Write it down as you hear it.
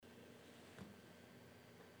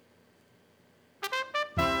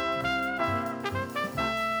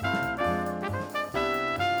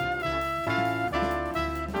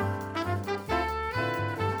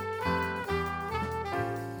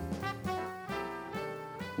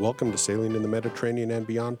Welcome to Sailing in the Mediterranean and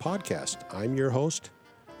Beyond podcast. I'm your host.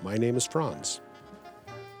 My name is Franz.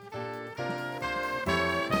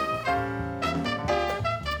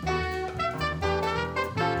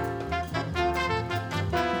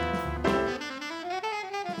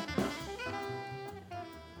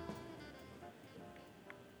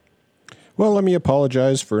 Well, let me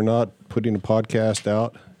apologize for not putting a podcast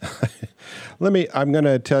out. I'm going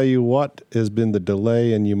to tell you what has been the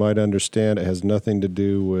delay, and you might understand it has nothing to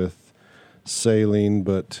do with sailing,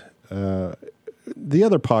 but the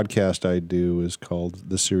other podcast I do is called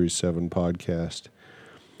the Series 7 podcast,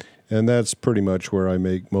 and that's pretty much where I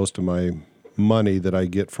make most of my money that I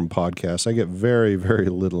get from podcasts. I get very, very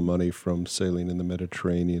little money from Sailing in the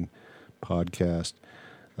Mediterranean podcast.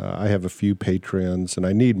 I have a few Patreons, and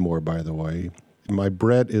I need more, by the way. My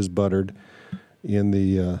bread is buttered in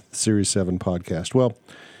the Series 7 podcast. Well,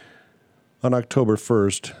 on October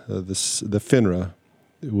 1st, the FINRA,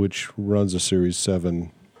 which runs a Series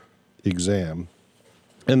 7 exam,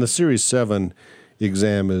 and the Series 7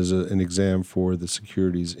 exam is an exam for the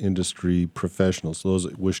securities industry professionals, those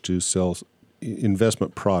that wish to sell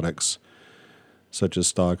investment products such as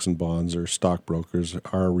stocks and bonds, or stockbrokers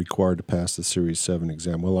are required to pass the Series 7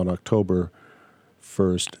 exam. Well, on October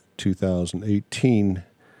 1st, 2018,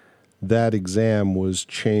 that exam was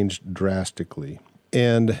changed drastically.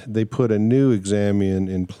 And they put a new exam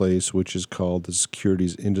in place, which is called the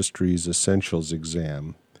Securities Industries Essentials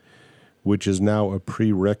exam, which is now a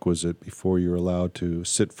prerequisite before you're allowed to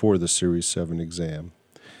sit for the Series 7 exam.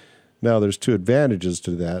 Now, there's two advantages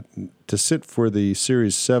to that. To sit for the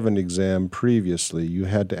Series 7 exam previously, you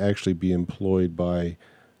had to actually be employed by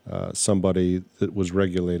somebody that was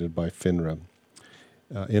regulated by FINRA.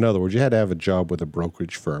 In other words, you had to have a job with a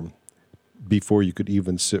brokerage firm before you could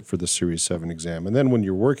even sit for the Series 7 exam. And then when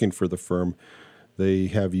you're working for the firm, they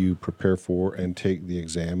have you prepare for and take the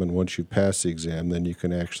exam. And once you pass the exam, then you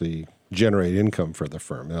can actually generate income for the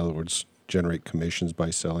firm. In other words, generate commissions by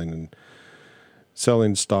selling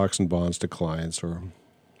stocks and bonds to clients, or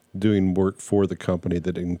doing work for the company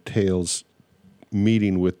that entails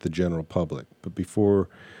meeting with the general public. But before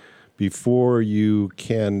you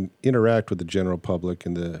can interact with the general public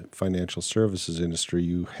in the financial services industry,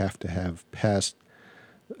 you have to have passed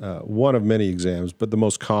one of many exams, but the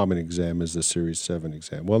most common exam is the Series 7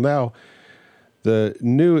 exam. Well, now the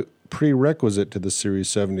new prerequisite to the Series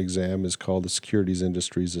 7 exam is called the Securities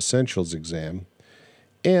Industries Essentials exam.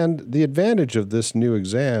 And the advantage of this new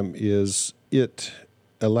exam is it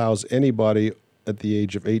allows anybody at the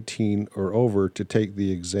age of 18 or over to take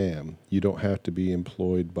the exam. You don't have to be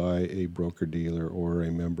employed by a broker-dealer or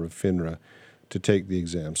a member of FINRA to take the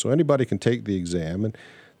exam. So anybody can take the exam, and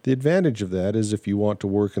the advantage of that is if you want to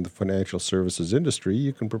work in the financial services industry,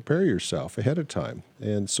 you can prepare yourself ahead of time.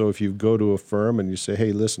 And so if you go to a firm and you say,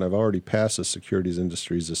 hey, listen, I've already passed the Securities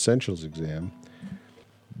Industries Essentials exam,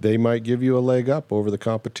 they might give you a leg up over the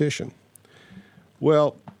competition.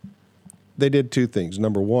 Well, they did two things.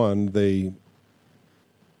 Number one, they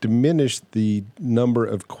diminished the number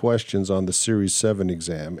of questions on the Series 7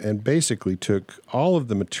 exam and basically took all of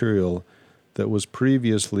the material that was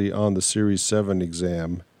previously on the Series 7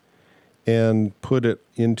 exam and put it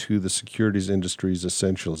into the Securities Industries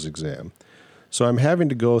Essentials exam. So I'm having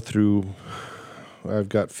to go through, I've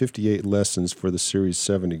got 58 lessons for the Series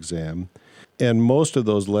 7 exam, and most of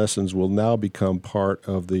those lessons will now become part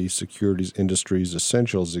of the Securities Industries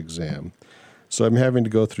Essentials exam. So I'm having to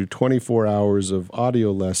go through 24 hours of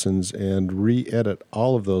audio lessons and re-edit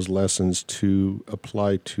all of those lessons to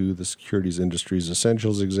apply to the Securities Industries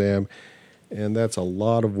Essentials exam. And that's a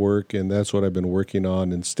lot of work, and that's what I've been working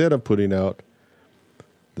on instead of putting out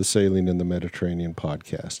the Sailing in the Mediterranean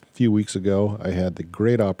podcast. A few weeks ago, I had the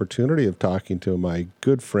great opportunity of talking to my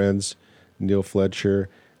good friends, Neil Fletcher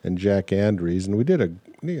and Jack Andrews, and we did a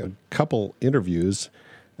couple interviews,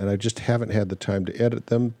 and I just haven't had the time to edit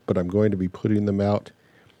them, but I'm going to be putting them out.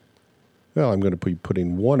 Well, I'm going to be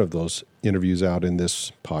putting one of those interviews out in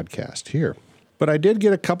this podcast here. But I did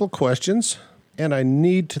get a couple questions, and I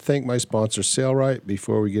need to thank my sponsor, Sailrite,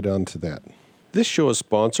 before we get on to that. This show is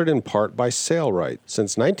sponsored in part by Sailrite.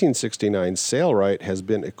 Since 1969, Sailrite has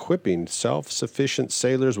been equipping self-sufficient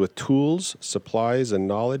sailors with tools, supplies, and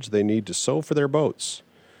knowledge they need to sew for their boats.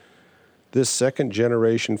 This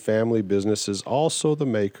second-generation family business is also the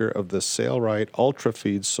maker of the Sailrite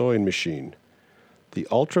UltraFeed sewing machine. The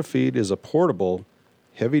UltraFeed is a portable,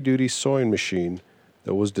 heavy-duty sewing machine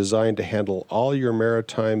that was designed to handle all your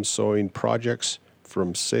maritime sewing projects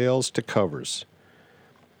from sails to covers.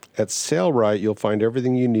 At Sailrite, you'll find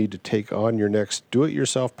everything you need to take on your next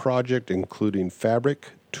do-it-yourself project, including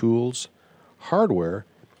fabric, tools, hardware,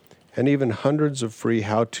 and even hundreds of free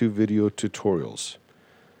how-to video tutorials.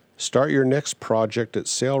 Start your next project at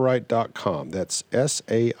sailrite.com. That's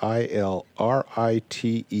SAILRITE.com.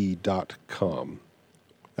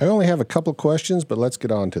 I only have a couple questions, but let's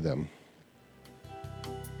get on to them.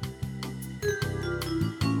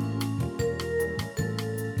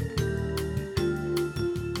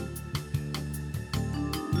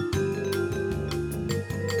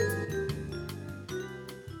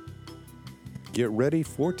 Get ready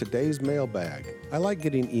for today's mailbag. I like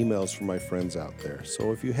getting emails from my friends out there,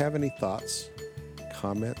 so if you have any thoughts,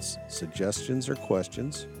 comments, suggestions, or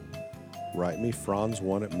questions, write me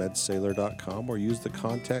franz1@medsailor.com or use the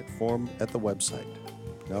contact form at the website.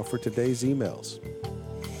 Now for today's emails.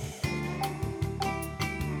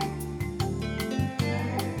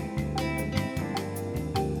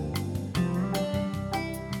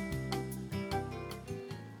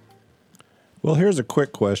 Well, here's a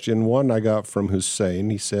quick question. One I got from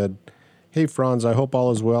Hussein. He said, "Hey, Franz, I hope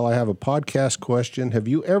all is well. I have a podcast question. Have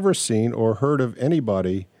you ever seen or heard of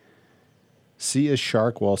anybody see a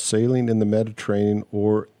shark while sailing in the Mediterranean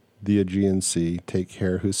or the Aegean Sea? Take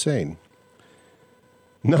care, Hussein."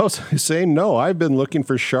 No, Hussein, no. I've been looking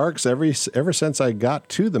for sharks ever since I got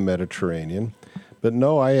to the Mediterranean. But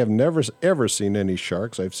no, I have never, ever seen any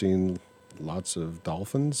sharks. I've seen lots of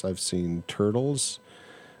dolphins. I've seen turtles.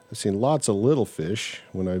 I've seen lots of little fish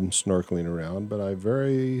when I'm snorkeling around, but I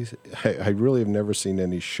really have never seen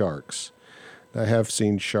any sharks. I have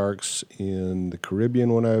seen sharks in the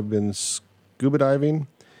Caribbean when I've been scuba diving,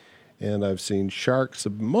 and I've seen sharks. The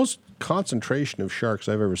most concentration of sharks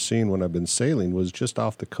I've ever seen when I've been sailing was just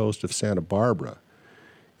off the coast of Santa Barbara,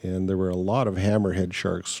 and there were a lot of hammerhead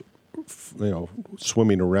sharks,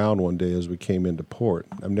 swimming around one day as we came into port.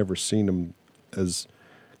 I've never seen them as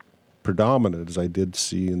predominant as I did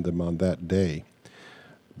see in them on that day.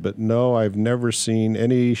 But no, I've never seen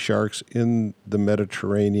any sharks in the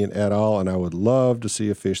Mediterranean at all, and I would love to see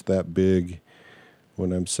a fish that big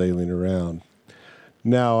when I'm sailing around.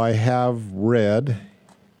 Now, I have read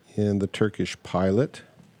in the Turkish Pilot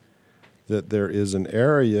that there is an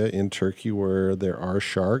area in Turkey where there are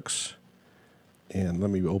sharks, and let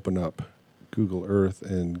me open up Google Earth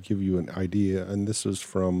and give you an idea, and this is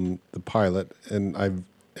from the Pilot, and I've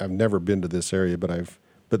never been to this area, but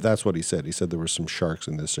that's what he said. He said there were some sharks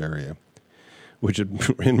in this area, which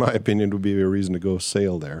in my opinion would be a reason to go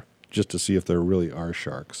sail there, just to see if there really are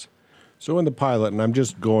sharks. So in the Pilot, and I'm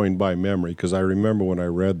just going by memory because I remember when I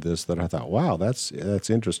read this that I thought, wow, that's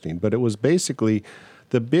interesting. But it was basically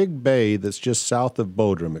the big bay that's just south of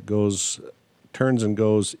Bodrum. It turns and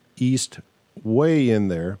goes east way in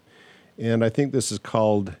there, and I think this is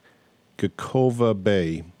called Gakova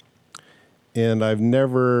Bay. And I've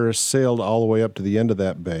never sailed all the way up to the end of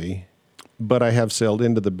that bay, but I have sailed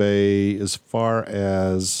into the bay as far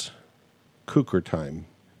as Cukertime,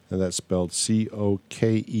 and that's spelled Cokertme.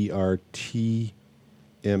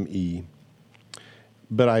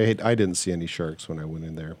 But I didn't see any sharks when I went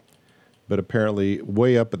in there. But apparently,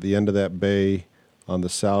 way up at the end of that bay on the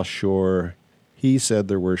south shore, he said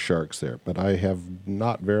there were sharks there, but I have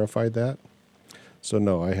not verified that. So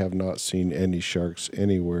no, I have not seen any sharks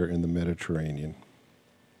anywhere in the Mediterranean.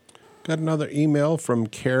 Got another email from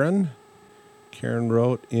Karen. Karen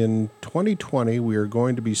wrote, "In 2020, we are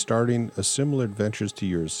going to be starting a similar adventures to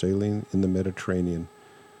yours, sailing in the Mediterranean,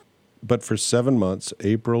 but for 7 months,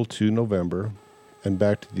 April to November, and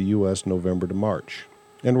back to the U.S. November to March.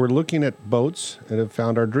 And we're looking at boats and have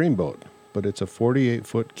found our dream boat, but it's a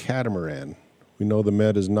 48-foot catamaran. We know the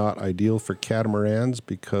Med is not ideal for catamarans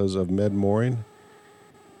because of Med mooring,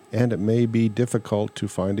 and it may be difficult to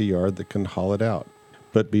find a yard that can haul it out.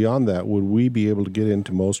 But beyond that, would we be able to get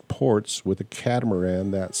into most ports with a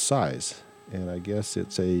catamaran that size?" And I guess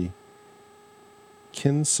it's a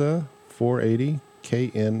Kinsa 480,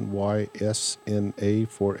 Knysna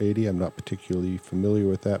 480. I'm not particularly familiar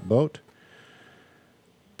with that boat.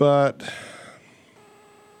 But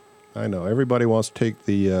I know everybody wants to take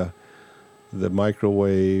the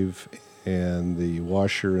microwave and the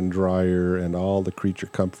washer and dryer and all the creature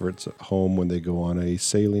comforts at home when they go on a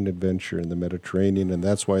sailing adventure in the Mediterranean, and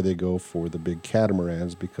that's why they go for the big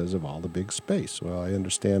catamarans, because of all the big space. Well, I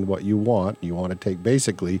understand what you want. You want to take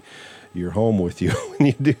basically your home with you when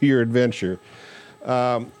you do your adventure.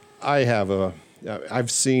 I've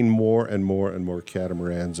seen more and more and more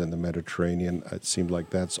catamarans in the Mediterranean. It seemed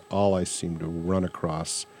like that's all I seemed to run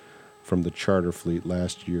across from the charter fleet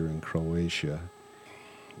last year in Croatia.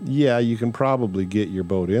 Yeah, you can probably get your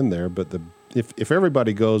boat in there, but if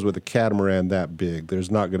everybody goes with a catamaran that big, there's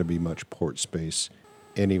not going to be much port space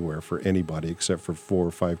anywhere for anybody except for 4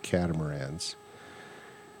 or 5 catamarans.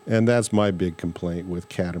 And that's my big complaint with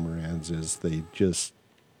catamarans is they just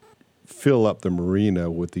fill up the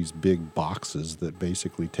marina with these big boxes that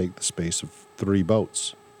basically take the space of 3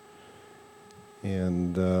 boats.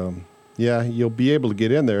 And you'll be able to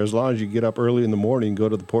get in there as long as you get up early in the morning, go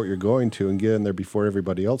to the port you're going to, and get in there before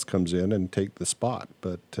everybody else comes in and take the spot.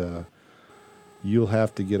 But you'll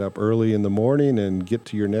have to get up early in the morning and get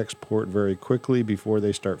to your next port very quickly before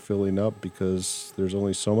they start filling up because there's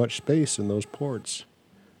only so much space in those ports.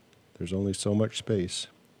 There's only so much space.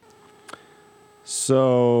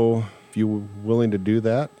 So if you're willing to do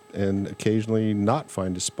that and occasionally not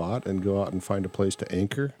find a spot and go out and find a place to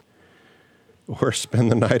anchor or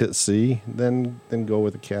spend the night at sea, then go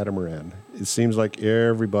with a catamaran. It seems like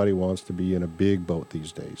everybody wants to be in a big boat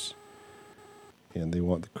these days. And they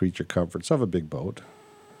want the creature comforts of a big boat.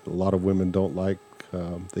 A lot of women don't like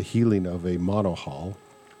the heeling of a monohull.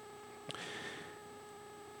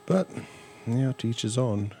 But, to each his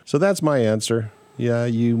own. So that's my answer. Yeah,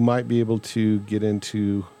 you might be able to get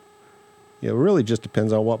into, it really just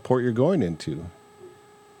depends on what port you're going into.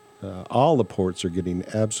 All the ports are getting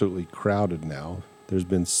absolutely crowded now. There's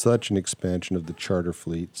been such an expansion of the charter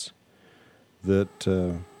fleets that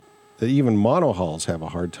even monohulls have a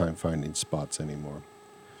hard time finding spots anymore.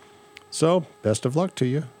 So, best of luck to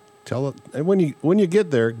you. And when you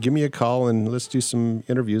get there, give me a call and let's do some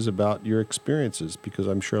interviews about your experiences because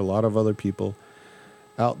I'm sure a lot of other people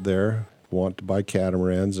out there want to buy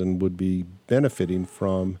catamarans and would be benefiting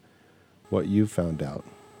from what you found out.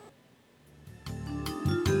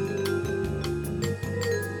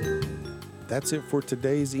 That's it for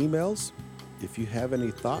today's emails. If you have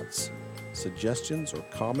any thoughts, suggestions, or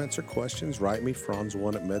comments or questions, write me,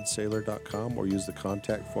 franz1@medsailor.com, or use the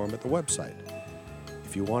contact form at the website.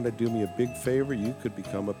 If you want to do me a big favor, you could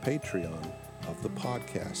become a Patreon of the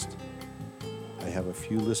podcast. I have a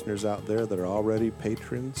few listeners out there that are already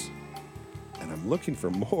patrons, and I'm looking for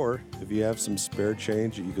more. If you have some spare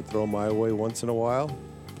change that you could throw my way once in a while,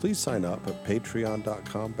 please sign up at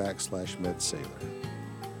patreon.com/medsailor.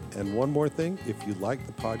 And one more thing, if you like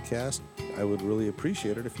the podcast, I would really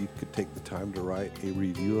appreciate it if you could take the time to write a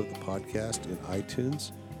review of the podcast in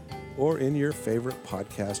iTunes or in your favorite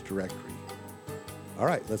podcast directory. All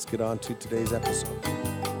right, let's get on to today's episode.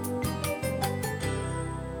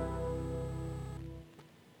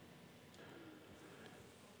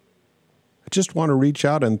 I just want to reach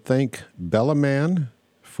out and thank Bellaman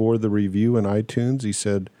for the review in iTunes. He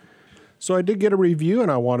said, so I did get a review,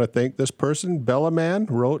 and I want to thank this person. Bellaman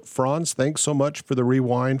wrote, Franz, thanks so much for the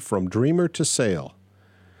rewind from Dreamer to Sail.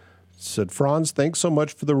 Said, Franz, thanks so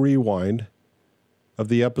much for the rewind of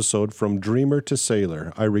the episode From Dreamer to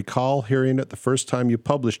Sailor. I recall hearing it the first time you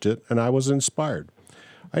published it, and I was inspired.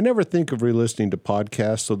 I never think of re-listening to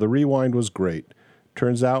podcasts, so the rewind was great.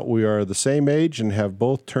 Turns out we are the same age and have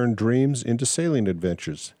both turned dreams into sailing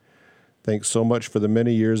adventures. Thanks so much for the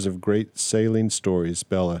many years of great sailing stories,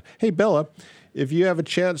 Bella. Hey, Bella, if you have a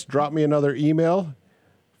chance, drop me another email,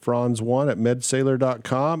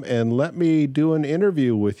 franz1@medsailor.com, and let me do an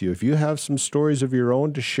interview with you. If you have some stories of your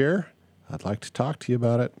own to share, I'd like to talk to you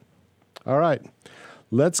about it. All right,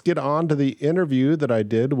 let's get on to the interview that I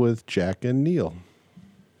did with Jack and Neil.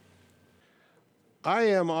 I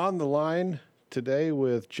am on the line today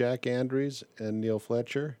with Jack Andrews and Neil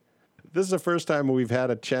Fletcher. This is the first time we've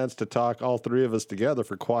had a chance to talk, all three of us together,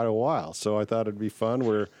 for quite a while. So I thought it'd be fun.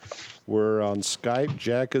 We're on Skype.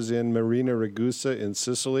 Jack is in Marina Ragusa in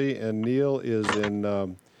Sicily, and Neil is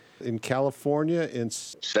in California in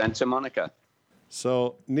Santa Monica.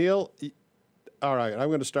 So Neil, all right, I'm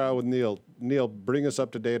going to start with Neil. Neil, bring us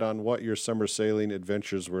up to date on what your summer sailing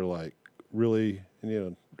adventures were like. Really,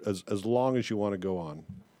 as long as you want to go on.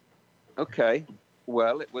 Okay.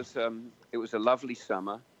 Well, it was a lovely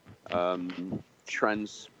summer.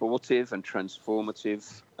 Transportive and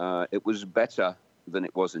transformative. It was better than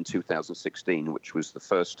it was in 2016, which was the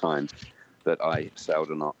first time that I sailed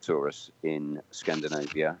an Arcturus in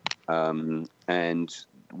Scandinavia. And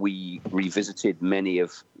we revisited many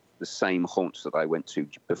of the same haunts that I went to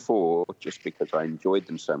before, just because I enjoyed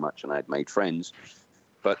them so much and I had made friends.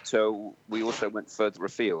 But we also went further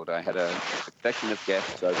afield. I had a succession of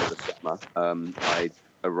guests over the summer. I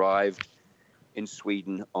arrived in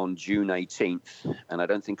Sweden on June 18th, and I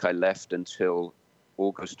don't think I left until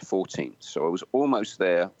August 14th. So I was almost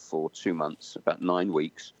there for 2 months, about 9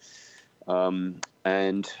 weeks.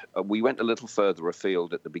 And we went a little further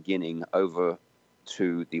afield at the beginning, over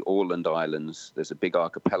to the Åland Islands. There's a big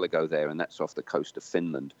archipelago there, and that's off the coast of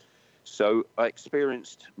Finland. So I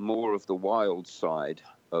experienced more of the wild side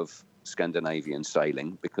of Scandinavian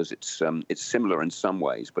sailing, because it's similar in some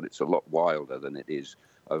ways, but it's a lot wilder than it is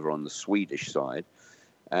over on the Swedish side.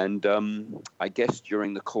 And I guess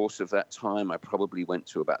during the course of that time, I probably went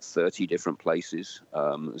to about 30 different places.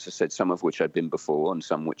 As I said, some of which I'd been before and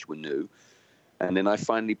some which were new. And then I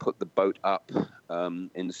finally put the boat up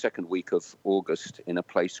in the second week of August in a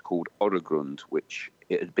place called Öregrund, which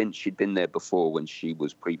she'd been there before when she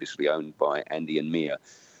was previously owned by Andy and Mia,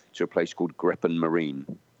 to a place called Greppen Marine.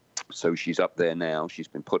 So she's up there now. She's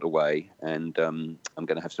been put away, and I'm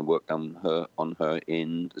going to have some work done on her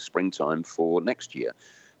in the springtime for next year.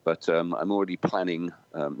 But I'm already planning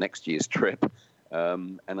next year's trip,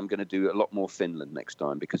 and I'm going to do a lot more Finland next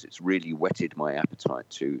time because it's really whetted my appetite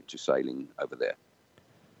to sailing over there.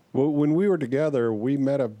 Well, when we were together, we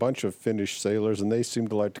met a bunch of Finnish sailors, and they seemed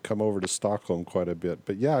to like to come over to Stockholm quite a bit.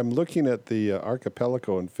 But yeah, I'm looking at the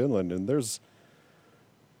archipelago in Finland, and there's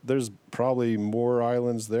probably more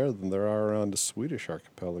islands there than there are around the Swedish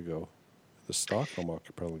archipelago, the Stockholm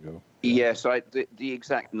archipelago. Yes, the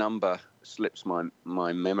exact number slips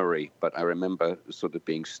my memory, but I remember sort of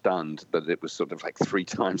being stunned that it was sort of like 3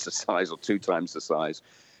 times the size or 2 times the size,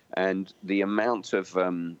 and the amount of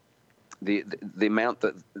the amount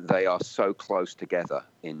that they are so close together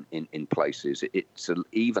in places, it's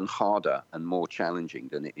even harder and more challenging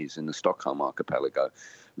than it is in the Stockholm archipelago.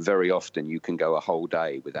 Very often you can go a whole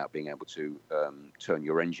day without being able to turn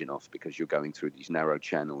your engine off because you're going through these narrow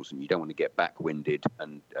channels and you don't want to get backwinded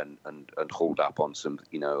and hauled up on some,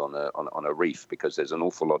 on a reef, because there's an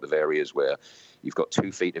awful lot of areas where you've got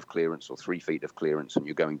 2 feet of clearance or 3 feet of clearance and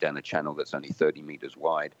you're going down a channel that's only 30 meters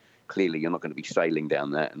wide. Clearly, you're not going to be sailing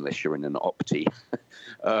down that unless you're in an opti.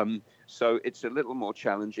 So it's a little more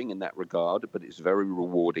challenging in that regard, but it's very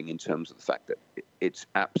rewarding in terms of the fact that it's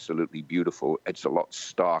absolutely beautiful. It's a lot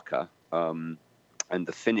starker. And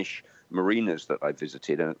the Finnish marinas that I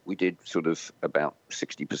visited, we did sort of about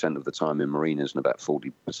 60% of the time in marinas and about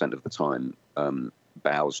 40% of the time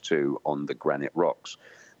bows to on the granite rocks.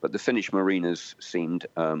 But the Finnish marinas seemed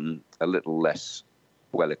a little less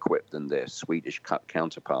well-equipped than their Swedish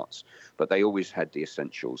counterparts. But they always had the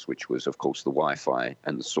essentials, which was, of course, the Wi-Fi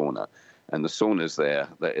and the sauna. And the saunas there,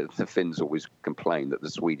 the Finns always complain that the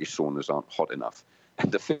Swedish saunas aren't hot enough.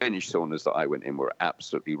 And the Finnish saunas that I went in were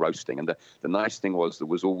absolutely roasting. And the nice thing was there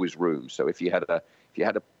was always room. So if you had a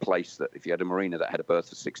marina that had a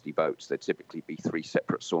berth of 60 boats, there'd typically be 3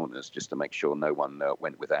 separate saunas just to make sure no one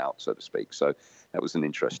went without, so to speak. So that was an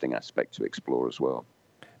interesting aspect to explore as well.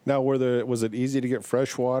 Now, was it easy to get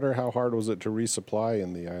fresh water? How hard was it to resupply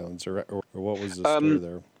in the islands, or what was the story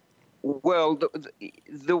there? Well,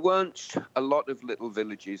 there weren't a lot of little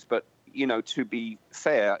villages, but, to be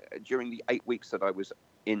fair, during the 8 weeks that I was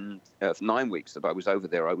 9 weeks that I was over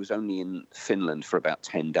there, I was only in Finland for about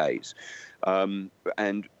 10 days.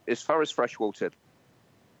 And as far as fresh water,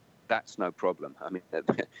 that's no problem. I mean,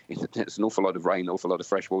 there's an awful lot of rain, an awful lot of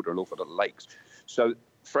fresh water, an awful lot of lakes. So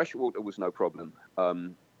fresh water was no problem.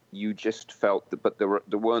 You just felt that, but there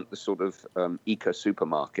weren't the sort of eco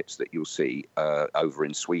supermarkets that you'll see over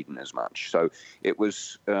in Sweden as much. So it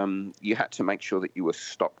was you had to make sure that you were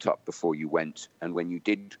stocked up before you went. And when you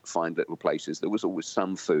did find little places, there was always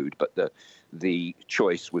some food, but the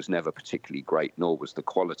choice was never particularly great, nor was the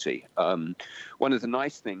quality. One of the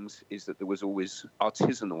nice things is that there was always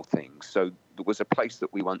artisanal things. So there was a place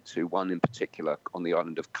that we went to, one in particular on the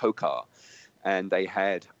island of Kokar, and they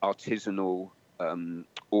had artisanal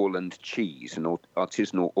Åland cheese and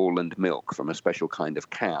artisanal Åland milk from a special kind of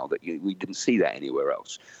cow that we didn't see that anywhere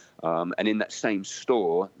else. And in that same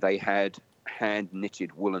store, they had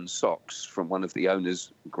hand-knitted woolen socks from one of the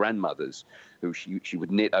owner's grandmothers, who she would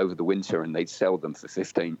knit over the winter, and they'd sell them for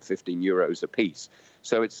 15 euros a piece.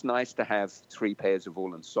 So it's nice to have 3 pairs of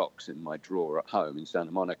woolen socks in my drawer at home in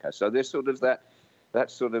Santa Monica. So there's sort of that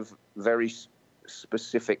sort of very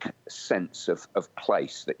specific sense of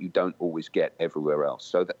place that you don't always get everywhere else.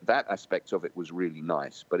 So that aspect of it was really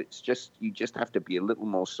nice, but you just have to be a little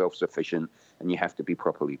more self-sufficient, and you have to be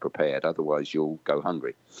properly prepared. Otherwise you'll go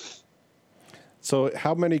hungry. So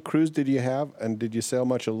how many crews did you have, and did you sail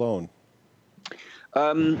much alone?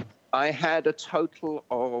 I had a total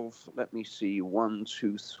of,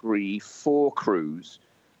 4 crews.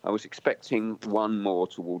 I was expecting one more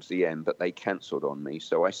towards the end, but they cancelled on me.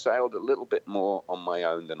 So I sailed a little bit more on my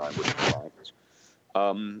own than I would have liked.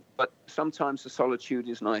 But sometimes the solitude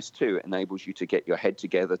is nice too. It enables you to get your head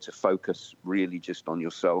together, to focus really just on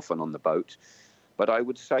yourself and on the boat. But I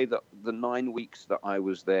would say that the 9 weeks that I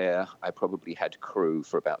was there, I probably had crew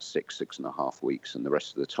for about 6.5 weeks. And the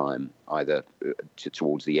rest of the time, either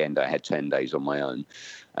towards the end, I had 10 days on my own.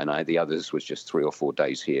 And the others was just 3 or 4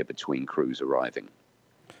 days here between crews arriving.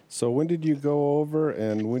 So when did you go over,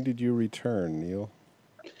 and when did you return, Neil?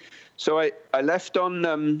 So I left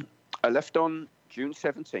on June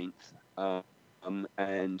 17th.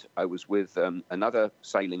 And I was with another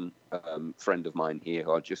sailing friend of mine here,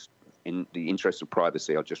 who I just, in the interest of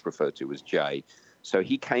privacy, I'll just refer to as Jay. So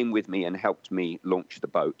he came with me and helped me launch the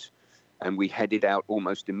boat. And we headed out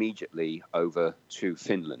almost immediately over to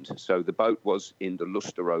Finland. So the boat was in the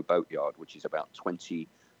Lustero boatyard, which is about 20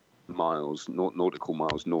 miles, nautical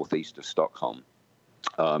miles northeast of Stockholm.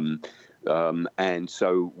 And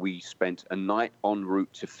so we spent a night en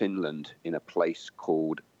route to Finland in a place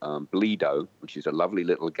called Blido, which is a lovely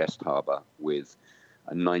little guest harbor with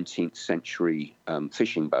a 19th century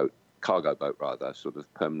fishing boat, cargo boat rather, sort of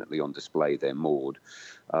permanently on display there, moored.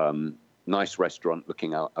 Nice restaurant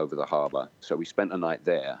looking out over the harbor. So we spent a night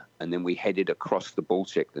there, and then we headed across the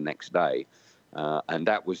Baltic the next day. And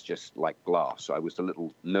that was just like glass. I was a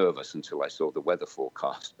little nervous until I saw the weather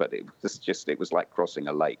forecast, but it was like crossing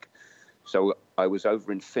a lake. So I was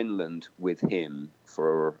over in Finland with him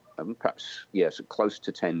for perhaps, so close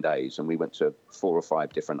to 10 days. And we went to 4 or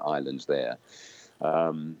 5 different islands there.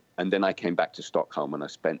 And then I came back to Stockholm and I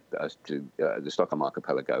spent to the Stockholm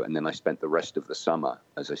archipelago. And then I spent the rest of the summer,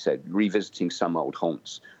 as I said, revisiting some old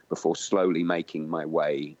haunts before slowly making my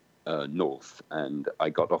way north. And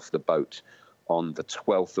I got off the boat on the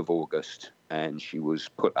 12th of August, and she was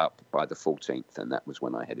put up by the 14th, and that was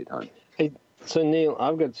when I headed home. Hey, so Neil,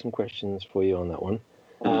 I've got some questions for you on that one.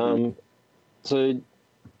 So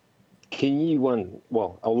can you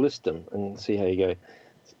I'll list them and see how you go.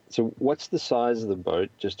 So what's the size of the boat,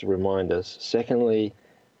 just to remind us? Secondly,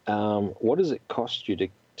 what does it cost you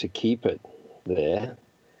to keep it there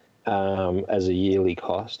as a yearly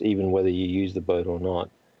cost, even whether you use the boat or not?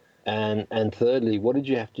 And thirdly, what did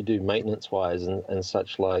you have to do maintenance-wise and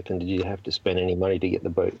such like, and did you have to spend any money to get the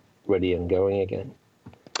boat ready and going again?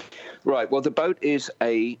 Right. Well, the boat is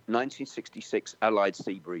a 1966 Allied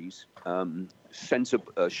Seabreeze,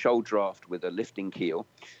 shoal draft with a lifting keel.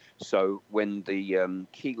 So when the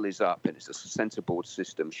keel is up, and it's a centerboard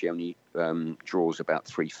system, she only draws about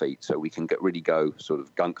 3 feet, so we can really go sort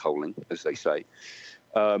of gunk holing, as they say.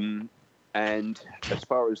 And as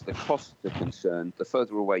far as the costs are concerned, the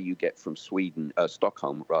further away you get from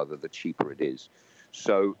Stockholm, rather, the cheaper it is.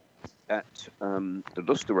 So at the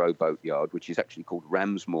Lustero boatyard, which is actually called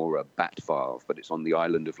Ramsmora Batvarv, but it's on the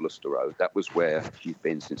island of Lustero, that was where she's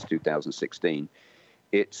been since 2016.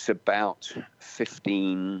 It's about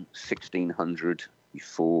 $1,600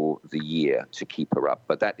 for the year to keep her up,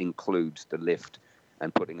 but that includes the lift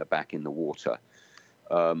and putting her back in the water.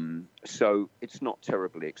 So it's not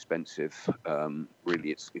terribly expensive,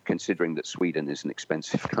 really. It's considering that Sweden is an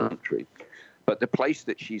expensive country. But the place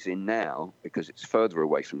that she's in now, because it's further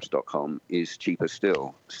away from Stockholm, is cheaper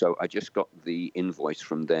still. So I just got the invoice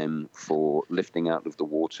from them for lifting out of the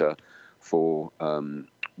water, for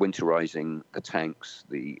winterizing the tanks,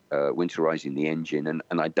 winterizing the engine,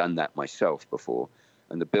 and I'd done that myself before.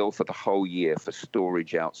 And the bill for the whole year for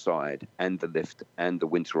storage outside and the lift and the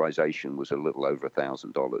winterization was a little over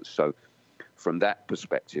 $1,000. So from that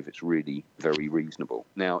perspective, it's really very reasonable.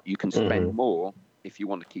 Now, you can spend more if you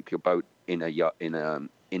want to keep your boat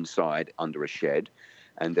inside under a shed.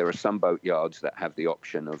 And there are some boatyards that have the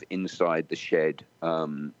option of inside the shed,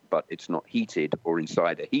 but it's not heated, or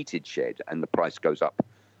inside a heated shed, and the price goes up,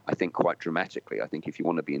 I think, quite dramatically. I think if you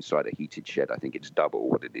want to be inside a heated shed, I think it's double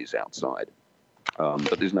what it is outside.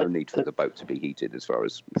 But there's no need for the boat to be heated, as far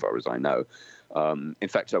as I know. In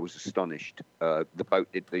fact, I was astonished.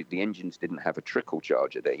 The engines didn't have a trickle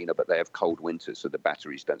charger there, but they have cold winters, so the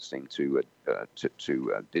batteries don't seem to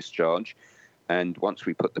discharge. And once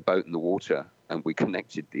we put the boat in the water and we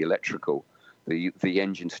connected the electrical, the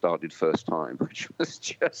engine started first time, which was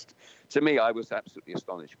just, to me, I was absolutely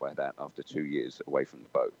astonished by that after 2 years away from the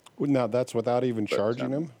boat. Now, that's without even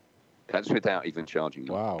charging them? That's without even charging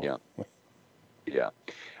them. Wow. Yeah. Yeah.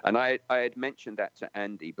 And I had mentioned that to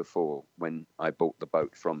Andy before when I bought the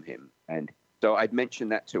boat from him. And so I'd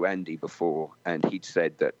mentioned that to Andy before, and he'd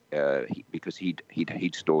said that because he'd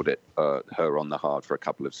stored her on the hard for a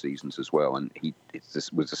couple of seasons as well, and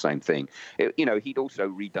this was the same thing. He'd also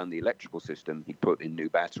redone the electrical system. He'd put in new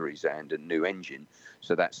batteries and a new engine,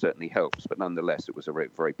 so that certainly helps. But nonetheless, it was a very,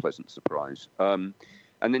 very pleasant surprise. And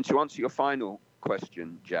then to answer your final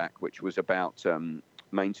question, Jack, which was about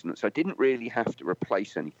maintenance, I didn't really have to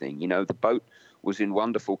replace anything. The boat was in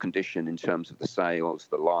wonderful condition in terms of the sails,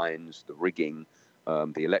 the lines, the rigging,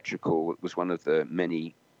 the electrical. It was one of the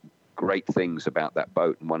many great things about that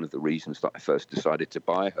boat, and one of the reasons that I first decided to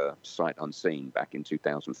buy her sight unseen back in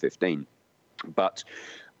 2015. But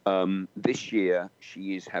this year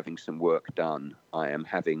she is having some work done. I am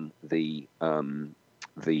having the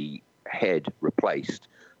head replaced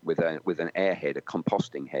with an airhead, a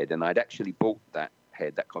composting head, and I'd actually bought that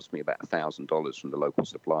head. That cost me about $1,000 from the local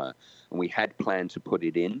supplier, and we had planned to put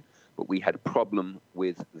it in, but we had a problem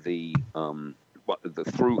with the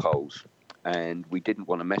through holes, and we didn't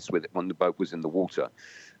want to mess with it when the boat was in the water.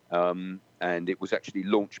 And it was actually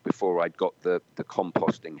launched before I'd got the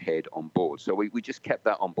composting head on board. So we just kept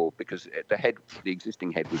that on board because the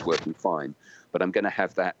existing head was working fine, but I'm going to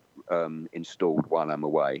have that installed while I'm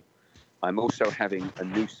away. I'm also having a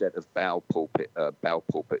new set of bow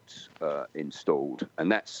pulpits installed,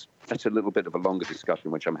 and that's a little bit of a longer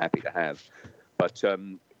discussion, which I'm happy to have. But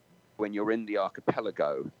when you're in the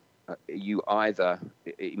archipelago, you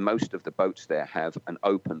most of the boats there have an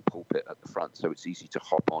open pulpit at the front, so it's easy to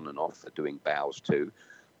hop on and off for doing bows too.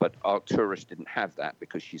 But Arcturus didn't have that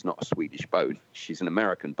because she's not a Swedish boat; she's an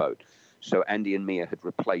American boat. So Andy and Mia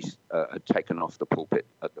had taken off the pulpit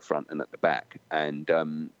at the front and at the back, and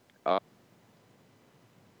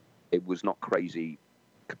it was not crazy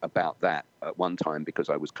about that at one time because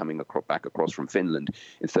I was coming back across from Finland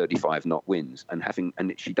in 35 knot winds, and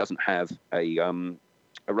she doesn't have a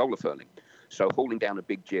roller furling. So hauling down a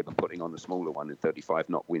big jib and putting on a smaller one in 35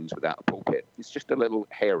 knot winds without a pulpit, it's just a little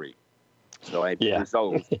hairy. So I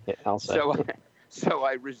resolved. So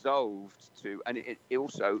I resolved to, and it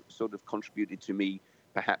also sort of contributed to me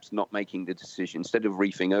perhaps not making the decision. Instead of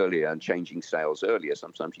reefing earlier and changing sails earlier,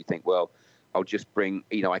 sometimes you think, well, I'll just bring,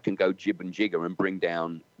 I can go jib and jigger and bring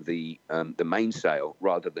down the mainsail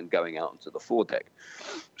rather than going out onto the foredeck.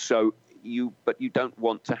 So but you don't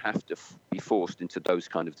want to have to be forced into those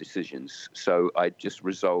kind of decisions. So I just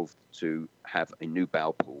resolved to have a new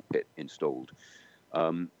bow pulpit installed.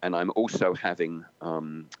 And I'm also having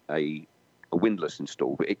a windlass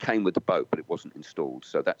installed. It came with the boat, but it wasn't installed.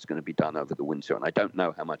 So that's going to be done over the winter. And I don't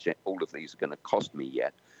know how much all of these are going to cost me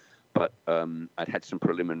yet. But I'd had some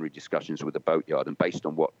preliminary discussions with the boatyard, and based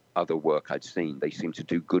on what other work I'd seen, they seem to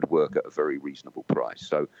do good work at a very reasonable price.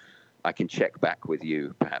 So I can check back with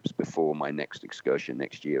you perhaps before my next excursion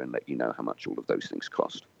next year and let you know how much all of those things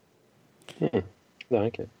cost.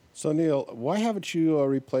 Okay. So, Neil, why haven't you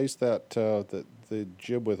replaced the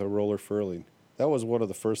jib with a roller furling? That was one of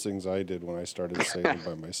the first things I did when I started sailing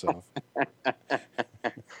by myself.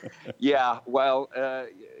 Yeah, well,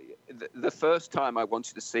 the first time I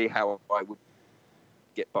wanted to see how I would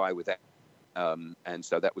get by with that. And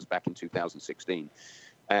so that was back in 2016.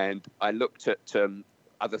 And I looked at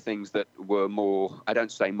other things that were I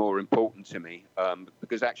don't say more important to me,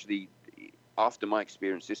 because actually after my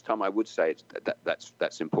experience this time, I would say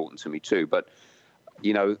that's important to me too. But,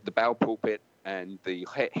 the bow pulpit and the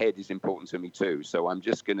head is important to me too. So I'm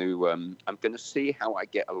just going to see how I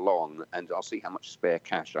get along, and I'll see how much spare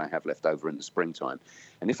cash I have left over in the springtime.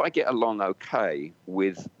 And if I get along okay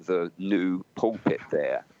with the new pulpit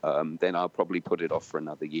there, then I'll probably put it off for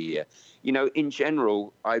another year. In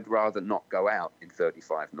general, I'd rather not go out in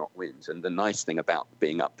 35 knot winds. And the nice thing about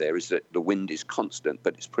being up there is that the wind is constant,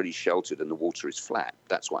 but it's pretty sheltered and the water is flat.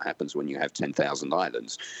 That's what happens when you have 10,000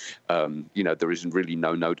 islands. There isn't really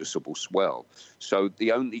no noticeable swell. So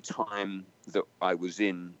the only time that I was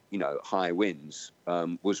in, high winds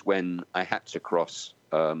was when I had to cross,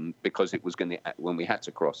 because it was when we had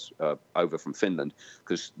to cross over from Finland,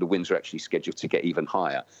 because the winds were actually scheduled to get even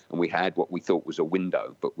higher, and we had what we thought was a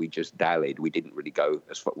window, but we just dallied. We didn't really go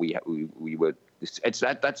as far. We were.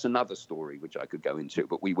 That's another story which I could go into,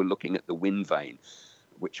 but we were looking at the wind vane,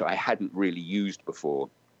 which I hadn't really used before.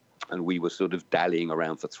 And we were sort of dallying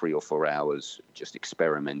around for 3 or 4 hours, just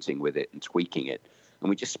experimenting with it and tweaking it. And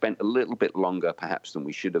we just spent a little bit longer, perhaps, than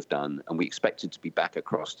we should have done. And we expected to be back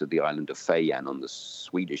across to the island of Fejan on the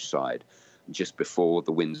Swedish side just before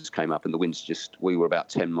the winds came up. And we were about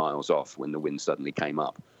 10 miles off when the wind suddenly came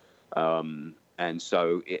up. And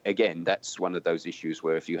so, again, that's one of those issues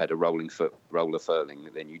where if you had a roller furling,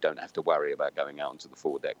 then you don't have to worry about going out onto the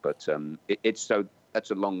foredeck. But that's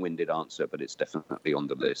a long-winded answer, but it's definitely on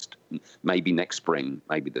the list. Maybe next spring,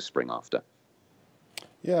 maybe the spring after.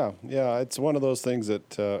 Yeah, it's one of those things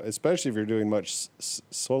that, especially if you're doing much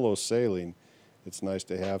solo sailing, it's nice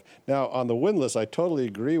to have. Now, on the windlass, I totally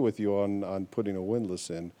agree with you on putting a windlass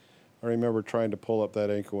in. I remember trying to pull up that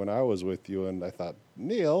anchor when I was with you, and I thought,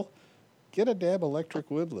 Neil, get a damn electric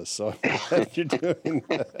windlass. So I'm glad you're doing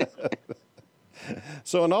that.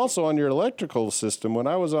 So, and also on your electrical system, when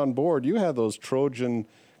I was on board, you had those Trojan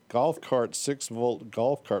golf cart 6-volt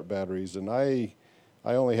golf cart batteries, and I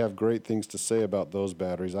only have great things to say about those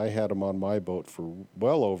batteries. I had them on my boat for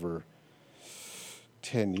well over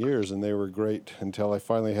 10 years, and they were great until I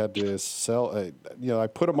finally had to sell. I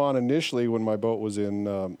put them on initially when my boat was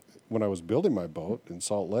when I was building my boat in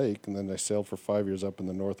Salt Lake, and then I sailed for 5 years up in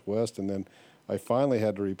the Northwest, and then I finally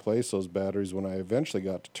had to replace those batteries when I eventually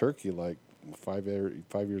got to Turkey, like 5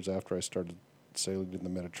 years after I started sailing in the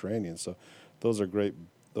Mediterranean. So those are great.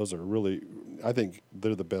 Those are really, I think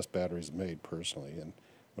they're the best batteries made personally. And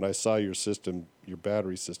when I saw your system, your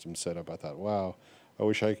battery system set up, I thought, wow, I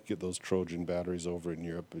wish I could get those Trojan batteries over in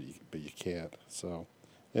Europe, but you can't. So,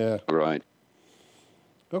 yeah. Right.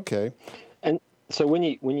 Okay. And so when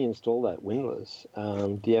you install that windlass,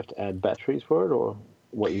 do you have to add batteries for it, or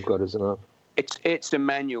what you've got is enough? It's a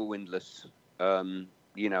manual windlass, and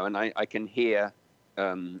I can hear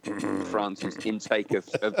France's intake of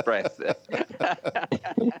breath.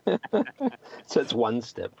 So it's one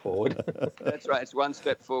step forward. That's right. It's one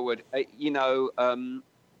step forward.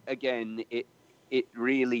 Again, it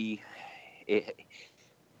really.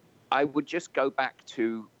 I would just go back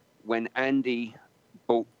to when Andy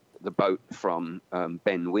bought the boat from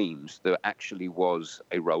Ben Weems. There actually was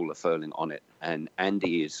a roller furling on it, and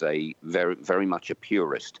Andy is a very, very much a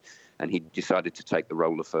purist. And he decided to take the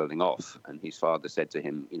roller furling off. And his father said to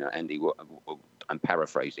him, Andy, I'm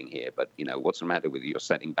paraphrasing here, but, what's the matter with you? You're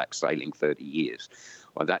setting back sailing 30 years.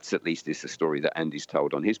 Well, that's at least is the story that Andy's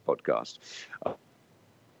told on his podcast.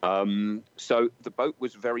 So the boat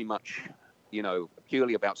was very much,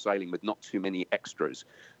 purely about sailing with not too many extras.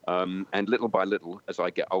 And little by little, as I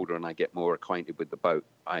get older and I get more acquainted with the boat,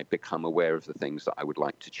 I become aware of the things that I would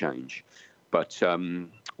like to change. But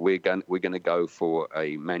we're going to go for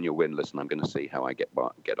a manual windlass, and I'm going to see how I get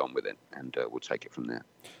on with it, and we'll take it from there.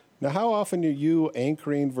 Now, how often are you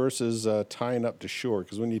anchoring versus tying up to shore?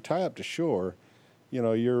 Because when you tie up to shore,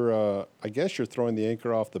 you're I guess you're throwing the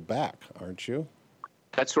anchor off the back, aren't you?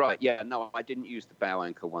 That's right. Yeah. No, I didn't use the bow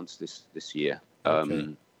anchor once this year.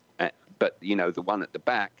 Okay. But the one at the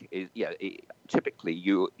back is typically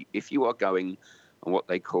if you are going on what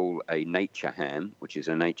they call a nature ham, which is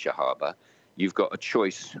a nature harbor, you've got a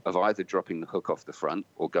choice of either dropping the hook off the front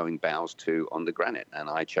or going bows to on the granite. And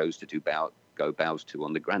I chose to go bows to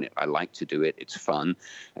on the granite. I like to do it. It's fun.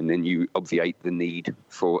 And then you obviate the need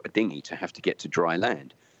for a dinghy to have to get to dry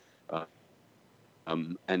land.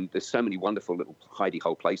 And there's so many wonderful little hidey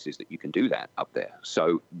hole places that you can do that up there.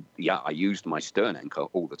 So, yeah, I used my stern anchor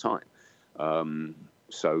all the time.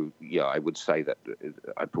 So, yeah, I would say that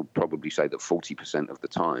I'd probably say that 40% of the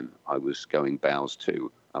time I was going bows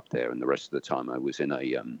to up there, and the rest of the time I was in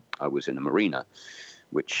a marina,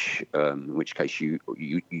 which in which case you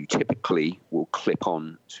typically will clip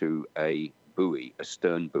on to a buoy, a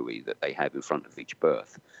stern buoy that they have in front of each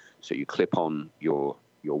berth. So you clip on your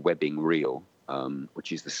webbing reel,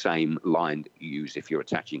 which is the same line that you use if you're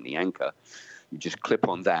attaching the anchor. You just clip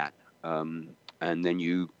on that. And then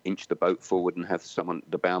you inch the boat forward and have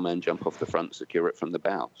the bowman jump off the front and secure it from the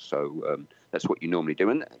bow. So that's what you normally do.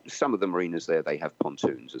 And some of the marinas there, they have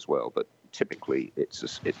pontoons as well, but typically it's a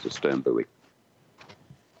stern buoy.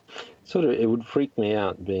 It would freak me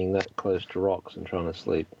out being that close to rocks and trying to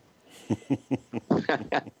sleep.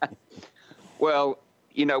 Well,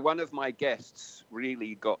 one of my guests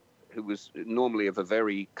really who was normally of a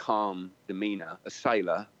very calm demeanor, a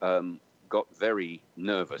sailor, got very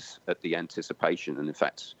nervous at the anticipation, and in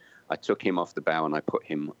fact, I took him off the bow and I put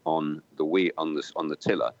him on the wheel on the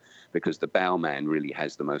tiller, because the bowman really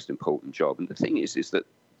has the most important job. And the thing is that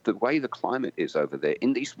the way the climate is over there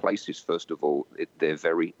in these places, first of all, they're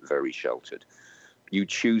very, very sheltered. You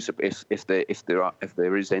choose if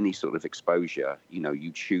there is any sort of exposure,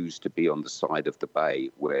 you choose to be on the side of the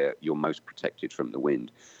bay where you're most protected from the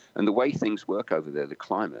wind. And the way things work over there, the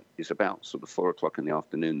climate is about sort of 4 o'clock in the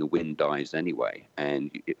afternoon, the wind dies anyway,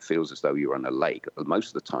 and it feels as though you're on a lake. Most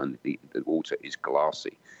of the time, the water is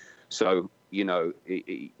glassy. So,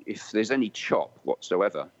 if there's any chop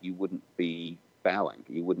whatsoever, you wouldn't be bowing.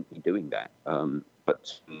 You wouldn't be doing that.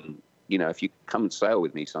 But if you come and sail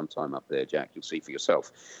with me sometime up there, Jack, you'll see for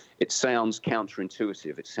yourself. It sounds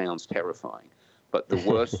counterintuitive. It sounds terrifying. But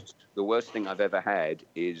the worst thing I've ever had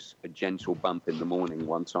is a gentle bump in the morning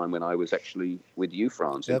one time when I was actually with you,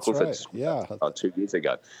 Franz, in Clifford's 2 years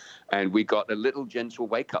ago. And we got a little gentle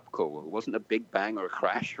wake-up call. It wasn't a big bang or a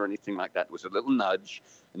crash or anything like that. It was a little nudge,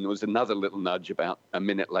 and there was another little nudge about a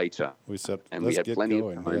minute later. We said, and we had plenty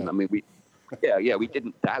of time. Yeah. I mean, we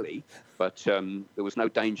didn't dally, but there was no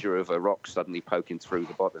danger of a rock suddenly poking through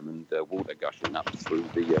the bottom and water gushing up through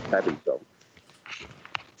the cabin sole.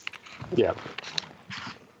 Yeah.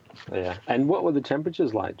 Yeah. And what were the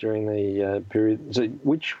temperatures like during the period? So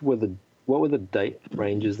what were the date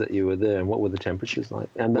ranges that you were there, and what were the temperatures like?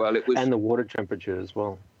 And the water temperature as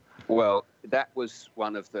well. Well, that was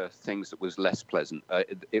one of the things that was less pleasant.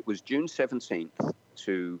 It was June 17th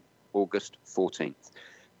to August 14th.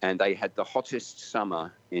 and they had the hottest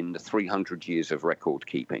summer in the 300 years of record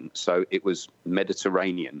keeping. So it was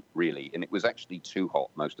Mediterranean, really, and it was actually too hot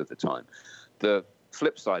most of the time. The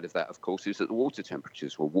flip side of that, of course, is that the water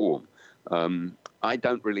temperatures were warm. I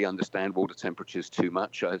don't really understand water temperatures too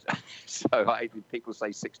much. People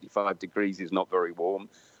say 65 degrees is not very warm.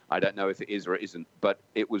 I don't know if it is or it isn't, but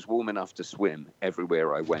it was warm enough to swim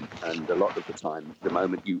everywhere I went. And a lot of the time, the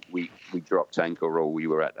moment we dropped anchor or we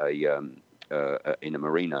were at in a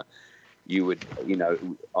marina, you would,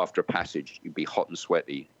 after a passage, you'd be hot and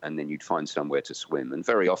sweaty, and then you'd find somewhere to swim. And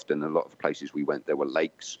very often, a lot of the places we went, there were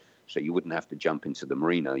lakes, so you wouldn't have to jump into the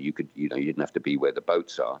marina. You could, you didn't have to be where the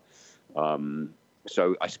boats are.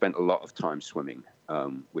 So I spent a lot of time swimming,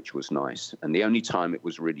 which was nice. And the only time it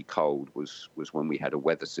was really cold was when we had a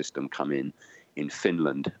weather system come in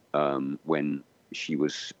Finland, when she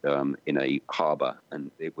was in a harbour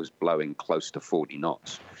and it was blowing close to 40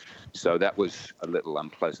 knots. So that was a little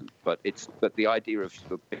unpleasant. But the idea of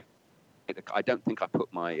I don't think I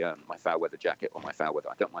put my foul weather jacket or my foul weather.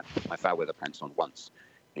 I don't put my foul weather pants on once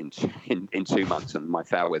in 2 months, and my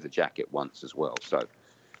foul weather jacket once as well. So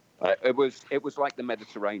it was like the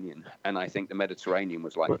Mediterranean, and I think the Mediterranean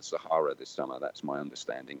was like the Sahara this summer. That's my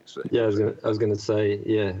understanding. So, yeah, I was going to say,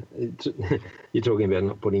 yeah, you're talking about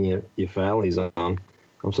not putting your foulies on.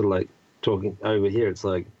 I'm sort of like talking over here. It's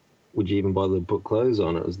like, would you even bother to put clothes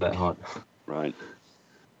on? It was that hot. Right.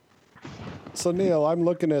 So Neil, I'm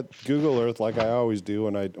looking at Google Earth like I always do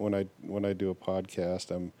when I do a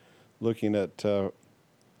podcast. I'm looking at the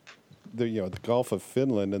Gulf of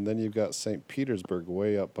Finland, and then you've got St. Petersburg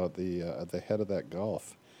way up at the head of that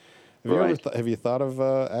Gulf. Have you thought of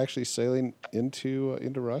actually sailing into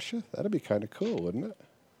Russia? That'd be kind of cool, wouldn't it?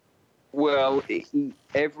 Well,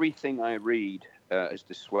 everything I read has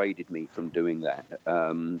dissuaded me from doing that.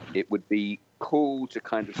 It would be cool to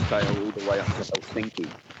kind of sail all the way up to Helsinki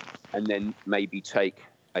and then maybe take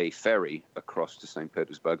a ferry across to St.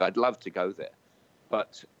 Petersburg. I'd love to go there.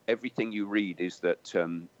 But everything you read is that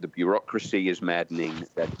the bureaucracy is maddening,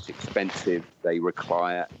 that it's expensive, they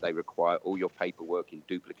require all your paperwork in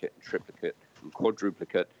duplicate and triplicate and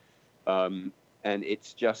quadruplicate. And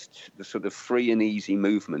it's just the sort of free and easy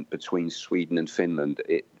movement between Sweden and Finland.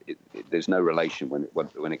 There's no relation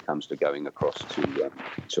when it comes to going across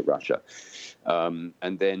to Russia. And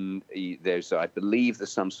then I believe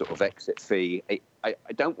there's some sort of exit fee. I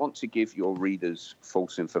don't want to give your readers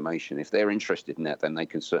false information. If they're interested in that, then they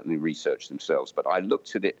can certainly research themselves. But I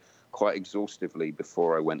looked at it quite exhaustively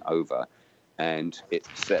before I went over, and it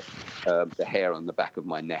set the hair on the back of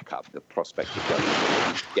my neck up. The prospect of going,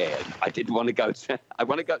 I'm scared. I want to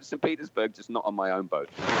go to St. Petersburg, just not on my own boat.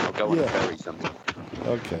 I'll go on a ferry sometime.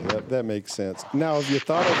 Okay, that makes sense. Now, have you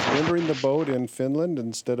thought of entering the boat in Finland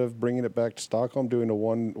instead of bringing it back to Stockholm, doing a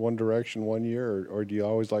one direction 1 year, or do you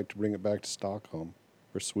always like to bring it back to Stockholm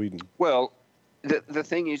or Sweden? Well, the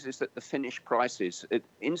thing is that the Finnish prices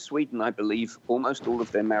in Sweden, I believe, almost all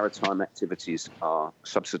of their maritime activities are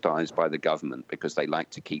subsidized by the government because they like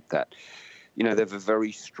to keep that. They have a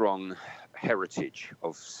very strong heritage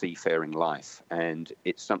of seafaring life, and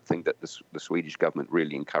it's something that the Swedish government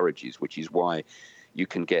really encourages, which is why you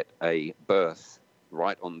can get a berth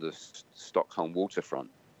right on the Stockholm waterfront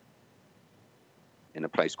in a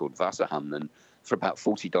place called Vasahamnen for about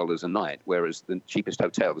 $40 a night, whereas the cheapest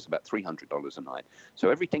hotel was about $300 a night. So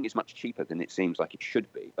everything is much cheaper than it seems like it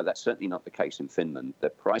should be, but that's certainly not the case in Finland. The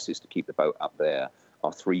prices to keep the boat up there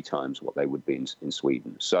are 3 times what they would be in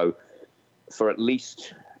Sweden. So for at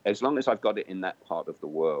least, as long as I've got it in that part of the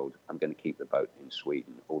world, I'm going to keep the boat in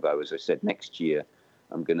Sweden. Although, as I said, next year,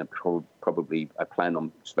 I'm going to I plan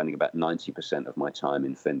on spending about 90% of my time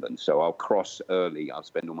in Finland. So I'll cross early, I'll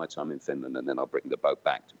spend all my time in Finland, and then I'll bring the boat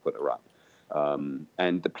back to put her up.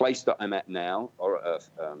 And the place that I'm at now,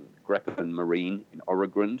 Greppen Marine in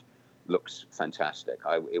Öregrund, looks fantastic.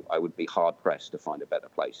 I would be hard-pressed to find a better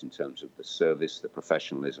place in terms of the service, the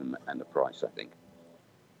professionalism, and the price, I think.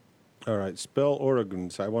 All right, spell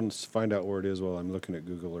Öregrund. So I want to find out where it is while I'm looking at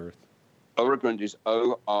Google Earth. Öregrund is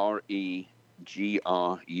Oregrund.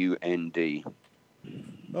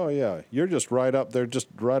 Oh, yeah. You're just right up there, just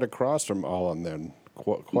right across from Åland then.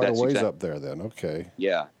 Quite a ways up there then. Okay.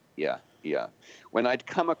 Yeah. When I'd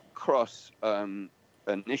come across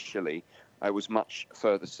initially, I was much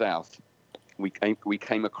further south. We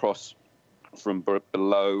came across from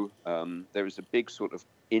below. There is a big sort of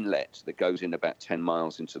inlet that goes in about 10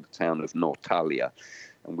 miles into the town of Norrtälje,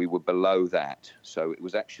 and we were below that. So it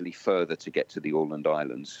was actually further to get to the Åland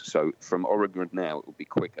Islands. So from Öregrund now, it will be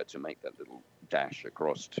quicker to make that little dash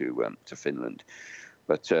across to Finland.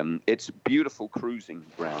 But it's beautiful cruising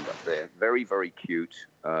ground up there. Very, very cute.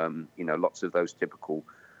 Lots of those typical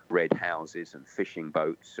red houses and fishing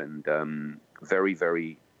boats, and very,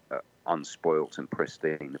 very unspoilt and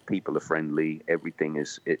pristine. The people are friendly. Everything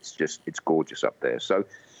it's gorgeous up there. So,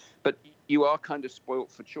 but you are kind of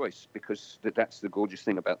spoilt for choice, because that's the gorgeous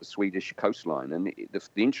thing about the Swedish coastline. And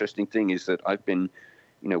the interesting thing is that I've been,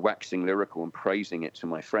 waxing lyrical and praising it to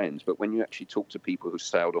my friends. But when you actually talk to people who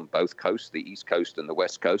sailed on both coasts, the East Coast and the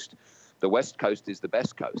West Coast is the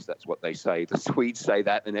best coast. That's what they say. The Swedes say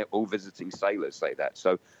that, and all visiting sailors say that.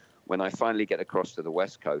 So when I finally get across to the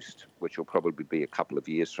West Coast, which will probably be a couple of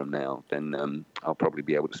years from now, then I'll probably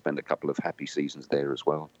be able to spend a couple of happy seasons there as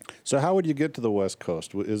well. So how would you get to the West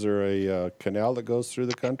Coast? Is there a canal that goes through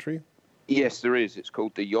the country? Yes, there is. It's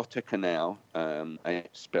called the Göta Canal, and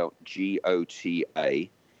it's spelled Gota,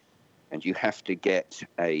 and you have to get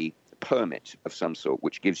a permit of some sort,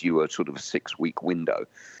 which gives you a sort of a 6-week window.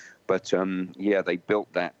 But they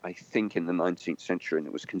built that, I think, in the 19th century, and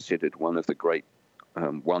it was considered one of the great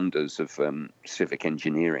wonders of civic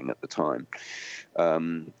engineering at the time.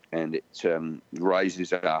 And it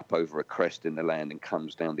rises up over a crest in the land and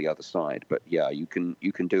comes down the other side. But yeah, you can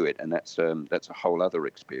do it, and that's a whole other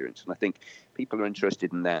experience. And I think people are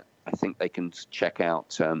interested in that. I think they can check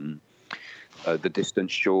out The Distant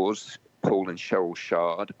Shores. Paul and Cheryl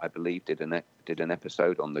Shard, I believe, did an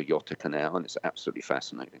episode on the Göta Canal, and it's absolutely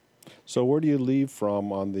fascinating. So where do you leave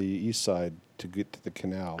from on the east side to get to the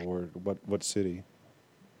canal, or what city?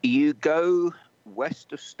 You go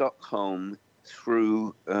west of Stockholm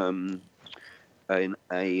through I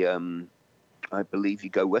believe you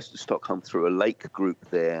go west of Stockholm through a lake group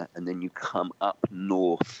there, and then you come up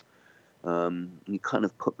north. You kind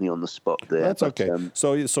of put me on the spot there. That's okay.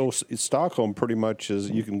 So Stockholm pretty much is,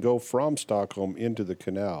 you can go from Stockholm into the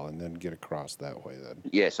canal and then get across that way then?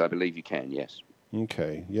 Yes, I believe you can, yes.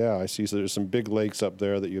 Okay, yeah, I see. So there's some big lakes up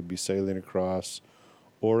there that you'd be sailing across.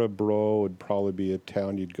 Örebro would probably be a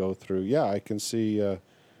town you'd go through. Yeah, I can see.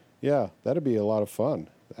 That'd be a lot of fun.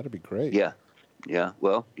 That'd be great. Yeah.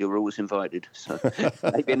 Well, you're always invited. So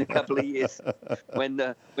maybe in a couple of years,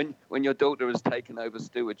 when your daughter has taken over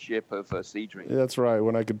stewardship of Sea Dream. That's right.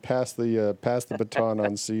 When I could pass the baton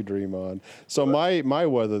on Sea Dream on. So my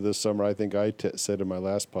weather this summer, I think I said in my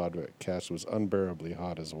last podcast, was unbearably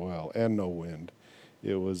hot as well, and no wind.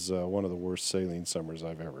 It was one of the worst sailing summers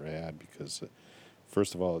I've ever had, because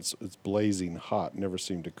first of all, it's blazing hot, never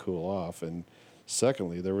seemed to cool off, and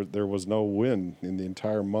secondly, there was no wind in the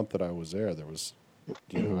entire month that I was there. There was,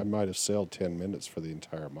 I might have sailed 10 minutes for the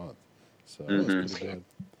entire month, so that was pretty good.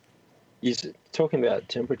 You're talking about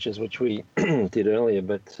temperatures, which we did earlier,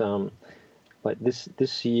 but like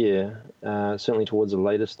this year, certainly towards the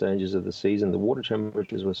later stages of the season, the water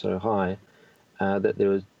temperatures were so high that there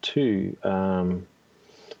were two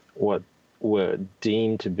what were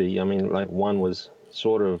deemed to be, like one was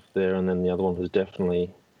sort of there, and then the other one was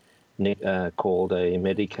definitely called a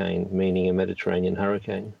Medicane, meaning a Mediterranean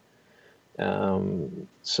hurricane.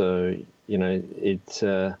 So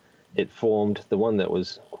it formed, the one that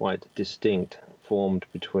was quite distinct formed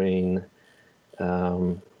between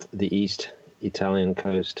the East Italian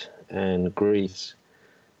coast and Greece,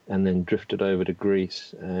 and then drifted over to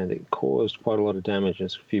Greece, and it caused quite a lot of damage. A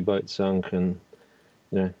few boats sunk, and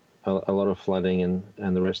a lot of flooding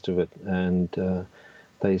and the rest of it. And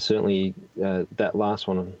they certainly, that last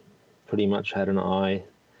one pretty much had an eye.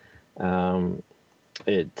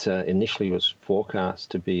 It initially was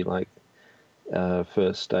forecast to be like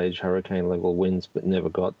first stage hurricane level winds, but never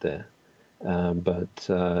got there. But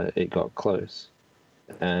it got close,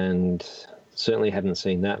 and certainly hadn't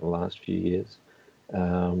seen that in the last few years.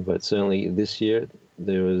 But certainly this year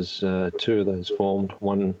there was two of those formed,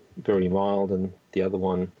 one very mild and the other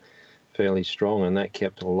one fairly strong, and that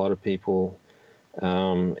kept a lot of people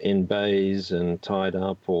in bays and tied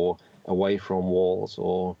up or away from walls,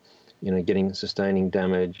 or getting sustaining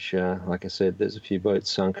damage. Like I said, there's a few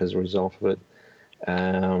boats sunk as a result of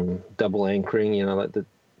it. Double anchoring, like the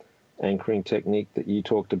anchoring technique that you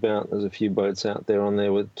talked about. There's a few boats out there on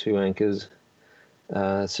there with two anchors,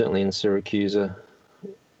 certainly in Syracuse,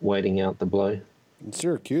 waiting out the blow. And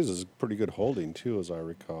Syracuse is pretty good holding too, as I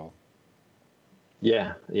recall.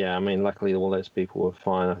 Yeah. Luckily all those people were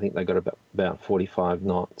fine. I think they got about 45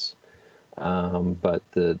 knots. But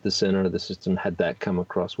the center of the system, had that come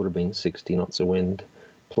across, would have been 60 knots of wind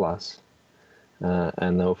plus.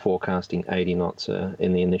 And they were forecasting 80 knots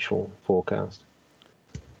in the initial forecast.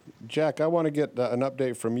 Jack, I want to get an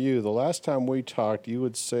update from you. The last time we talked, you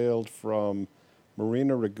had sailed from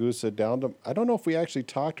Marina Ragusa down to, I don't know if we actually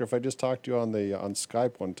talked or if I just talked to you on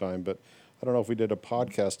Skype one time, but I don't know if we did a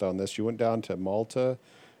podcast on this. You went down to Malta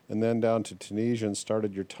and then down to Tunisia and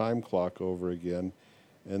started your time clock over again.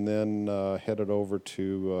 and then headed over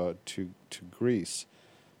to Greece.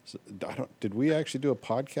 So, did we actually do a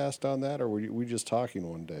podcast on that, or were we just talking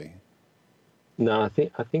one day? No, I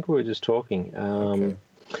think we were just talking. Okay.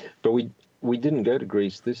 But we didn't go to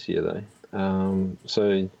Greece this year though.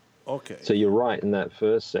 Okay. So you're right in that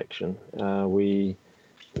first section. We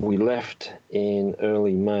left in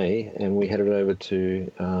early May and we headed over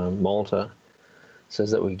to Malta, so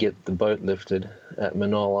that we get the boat lifted at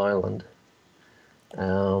Manol Island.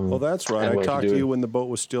 Well, that's right. I talked to you when the boat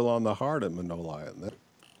was still on the Heart at Manol Island.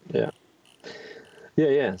 Yeah.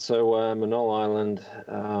 So Manol Island,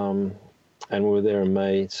 and we were there in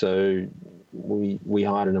May. So we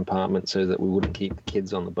hired an apartment so that we wouldn't keep the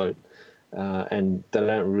kids on the boat, and they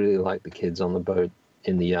don't really like the kids on the boat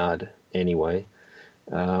in the yard anyway.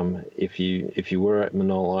 If you were at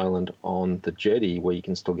Manol Island on the jetty, where you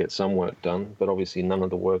can still get some work done, but obviously none of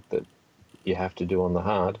the work that you have to do on the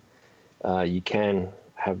Heart, you can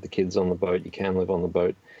have the kids on the boat. You can live on the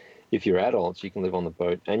boat. If you're adults, you can live on the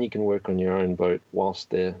boat, and you can work on your own boat whilst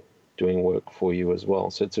they're doing work for you as well.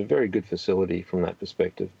 So it's a very good facility from that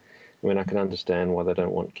perspective. I mean, I can understand why they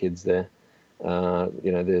don't want kids there.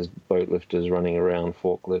 There's boat lifters running around,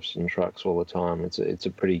 forklifts and trucks all the time. It's a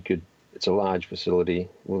pretty good. It's a large facility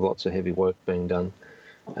with lots of heavy work being done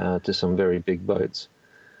to some very big boats.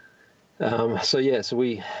 So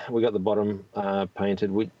we got the bottom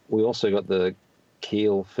painted. We also got the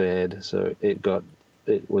keel faired, so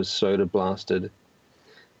it was soda blasted,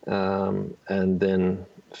 and then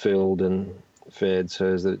filled and faired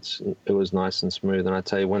so that it was nice and smooth. And I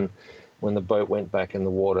tell you, when the boat went back in the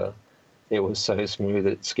water, it was so smooth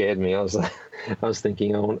it scared me. I was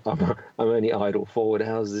thinking, I'm only idle forward.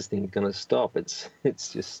 How is this thing going to stop? It's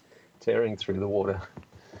just tearing through the water.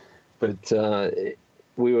 But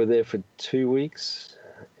we were there for 2 weeks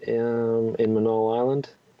in Manol Island,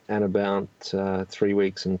 and about 3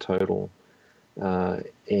 weeks in total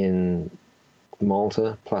in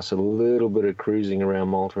Malta, plus a little bit of cruising around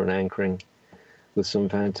Malta and anchoring, with some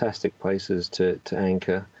fantastic places to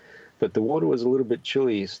anchor. But the water was a little bit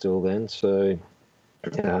chilly still then, so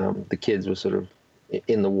the kids were sort of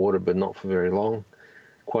in the water, but not for very long.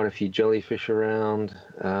 Quite a few jellyfish around,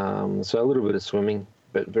 so a little bit of swimming,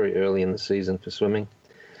 but very early in the season for swimming.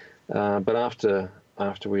 But after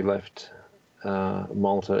we left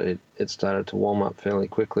Malta, it started to warm up fairly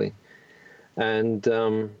quickly. And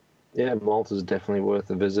Malta's definitely worth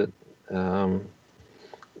a visit.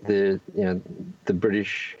 The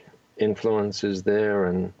British influence is there,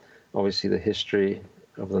 and obviously the history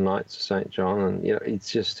of the Knights of St. John, and it's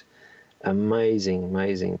just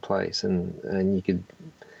amazing place, and you could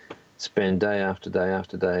spend day after day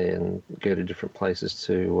after day and go to different places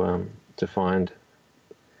to find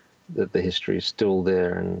that the history is still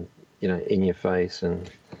there and in your face, and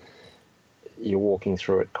you're walking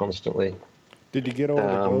through it constantly. Did you get over to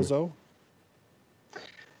Gozo?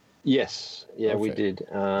 Yes, okay. We did.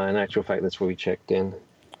 In actual fact, that's where we checked in.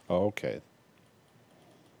 Oh, okay.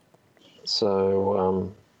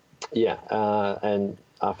 So, and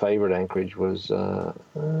our favorite anchorage was, how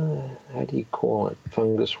do you call it?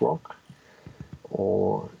 Fungus Rock?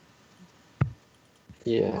 Or,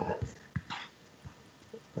 I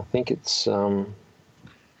think it's, so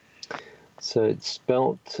it's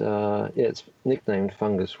spelt, it's nicknamed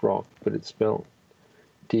Fungus Rock, but it's spelt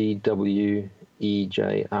Dwejra,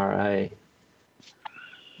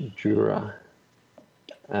 Jura.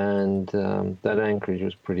 And that anchorage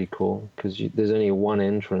was pretty cool because there's only one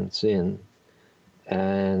entrance in,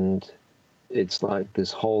 and it's like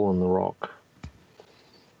this hole in the rock,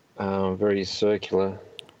 very circular.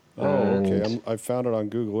 Oh, okay. I found it on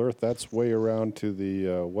Google Earth. That's way around to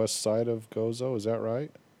the west side of Gozo. Is that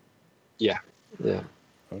right? Yeah.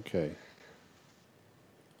 Okay.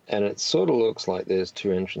 And it sort of looks like there's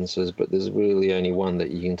two entrances, but there's really only one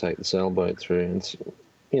that you can take the sailboat through.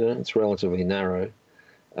 It's relatively narrow.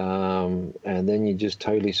 And then you're just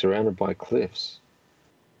totally surrounded by cliffs.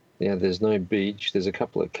 There's no beach. There's a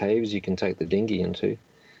couple of caves you can take the dinghy into.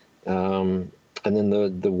 And then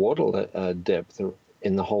the water depth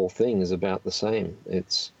in the whole thing is about the same.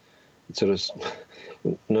 It's sort of,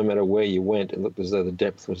 no matter where you went, it looked as though the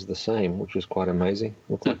depth was the same, which was quite amazing.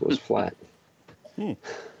 It looked like it was flat.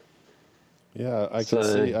 Yeah, I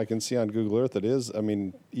can see on Google Earth it is. I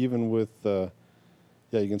mean, even with you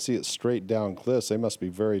can see it straight down cliffs. They must be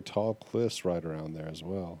very tall cliffs right around there as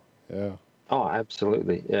well. Yeah. Oh,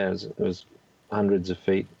 absolutely. Yeah, it was hundreds of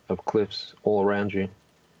feet of cliffs all around you,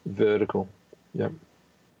 vertical. Yep.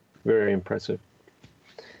 Very impressive.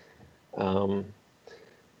 And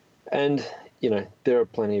there are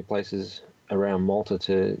plenty of places around Malta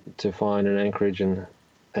to find an anchorage and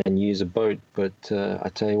use a boat, but I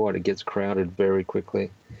tell you what, it gets crowded very quickly.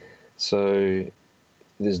 So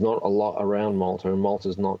there's not a lot around Malta, and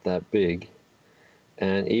Malta's not that big.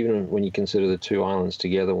 And even when you consider the two islands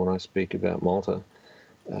together, when I speak about Malta,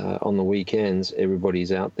 on the weekends,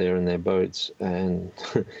 everybody's out there in their boats, and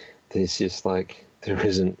there's just like there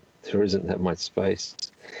isn't that much space.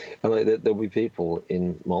 And like, there'll be people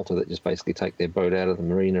in Malta that just basically take their boat out of the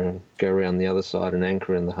marina and go around the other side and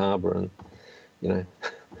anchor in the harbour, and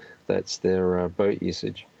that's their boat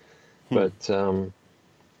usage. But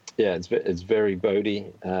yeah, it's very boaty,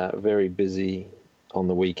 very busy on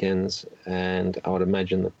the weekends, and I would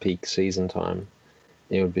imagine the peak season time,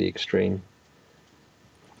 it would be extreme.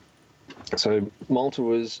 So Malta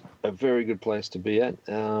was a very good place to be at.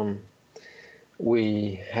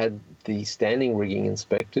 We had the standing rigging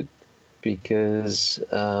inspected because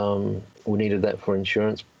we needed that for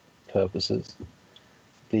insurance purposes.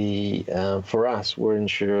 For us, we were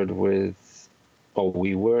insured with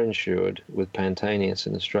Pantanius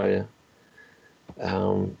in Australia,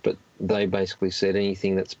 but they basically said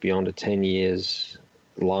anything that's beyond a 10 years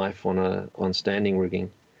life on standing rigging,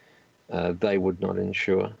 they would not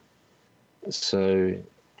insure. So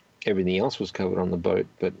everything else was covered on the boat,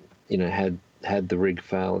 but had the rig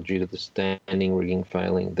failed due to the standing rigging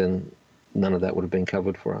failing, then none of that would have been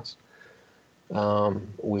covered for us.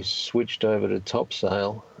 We switched over to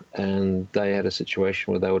topsail, and they had a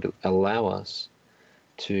situation where they would allow us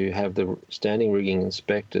to have the standing rigging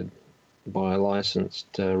inspected by a licensed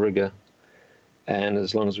rigger, and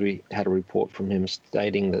as long as we had a report from him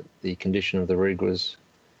stating that the condition of the rig was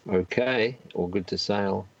okay or good to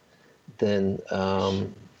sail, then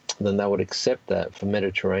they would accept that for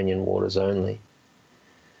Mediterranean waters only.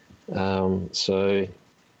 So,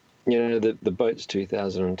 the boat's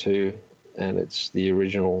 2002, and it's the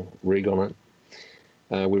original rig on it.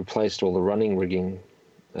 We replaced all the running rigging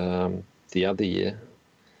the other year,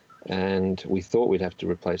 and we thought we'd have to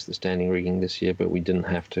replace the standing rigging this year, but we didn't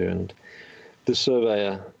have to. And the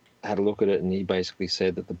surveyor had a look at it, and he basically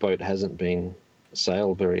said that the boat hasn't been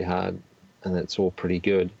sailed very hard, and it's all pretty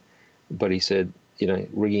good. But he said,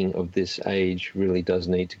 rigging of this age really does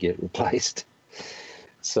need to get replaced.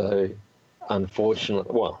 So,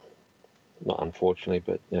 unfortunately, well, not unfortunately,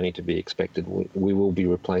 but only to be expected, we will be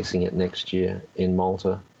replacing it next year in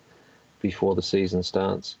Malta before the season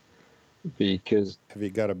starts. Because have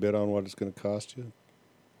you got a bid on what it's going to cost you?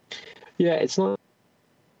 Yeah, it's not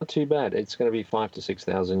too bad. It's going to be €5,000 to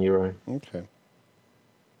 €6,000. Okay.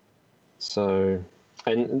 So,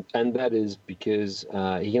 and that is because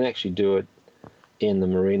he can actually do it in the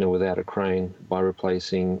marina without a crane by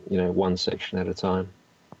replacing one section at a time.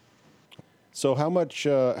 So how much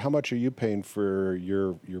are you paying for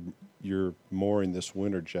your mooring this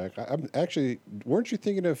winter, Jack? I'm actually, weren't you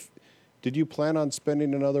thinking of? Did you plan on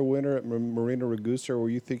spending another winter at Marina Ragusa, or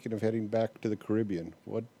were you thinking of heading back to the Caribbean?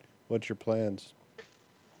 What's your plans?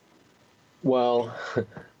 Well,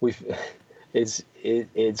 it's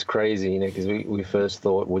crazy, because we first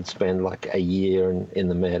thought we'd spend like a year in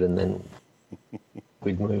the Med, and then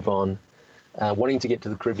we'd move on. Wanting to get to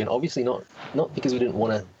the Caribbean, obviously not because we didn't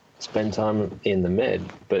want to spend time in the Med,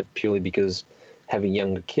 but purely because having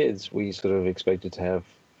younger kids, we sort of expected to have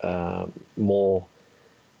more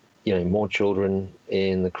children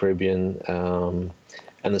in the Caribbean,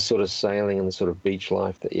 and the sort of sailing and the sort of beach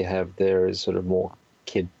life that you have there is sort of more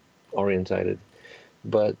kid orientated.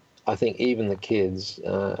 But I think even the kids,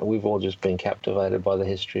 we've all just been captivated by the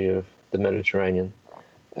history of the Mediterranean,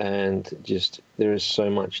 and just there is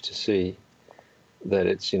so much to see that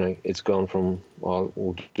it's gone from,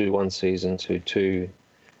 we'll do one season to 2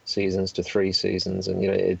 seasons to 3 seasons, and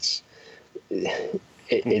it's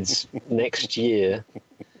next year.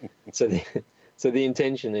 So the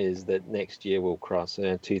intention is that next year we'll cross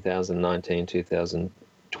 2019,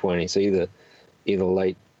 2020. So either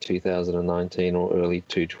late 2019 or early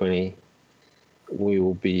 2020, we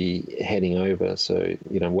will be heading over. So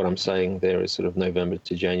what I'm saying there is sort of November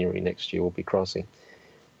to January next year we'll be crossing.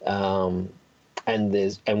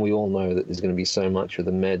 And we all know that there's going to be so much of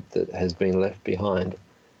the Med that has been left behind,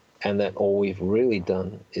 and that all we've really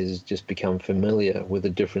done is just become familiar with the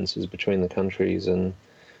differences between the countries and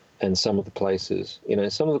some of the places.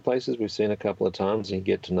 Some of the places we've seen a couple of times and you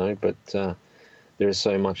get to know, but there is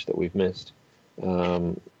so much that we've missed.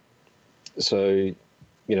 So,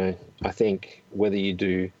 I think whether you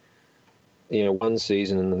do, one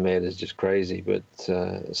season in the Med is just crazy, but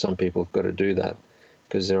some people have got to do that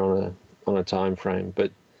because they're on a time frame.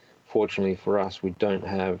 But fortunately for us, we don't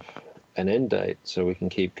have an end date, so we can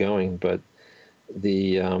keep going. But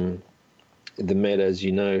the Med, as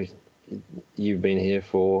you know, you've been here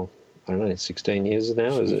for I don't know, 16 years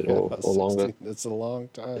now, is it, or longer? It's a long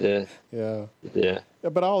time. Yeah. Yeah. Yeah. Yeah,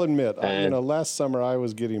 but I'll admit, And- last summer I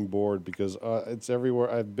was getting bored because it's everywhere.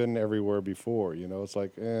 I've been everywhere before. It's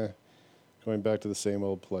like, going back to the same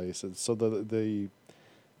old place. And so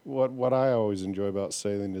what I always enjoy about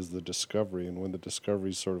sailing is the discovery. And when the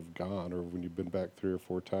discovery's sort of gone, or when you've been back 3 or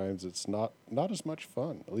 4 times, it's not as much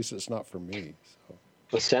fun. At least it's not for me. So.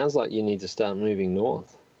 It sounds like you need to start moving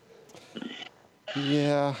north.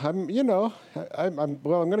 Yeah, I'm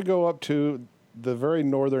going to go up to the very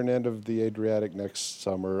northern end of the Adriatic next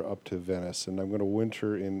summer, up to Venice, and I'm going to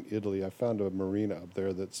winter in Italy. I found a marina up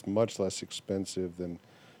there that's much less expensive than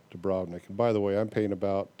Dubrovnik. And by the way, I'm paying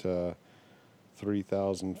about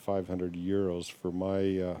 3,500 euros for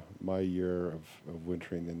my year of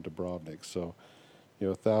wintering in Dubrovnik. So,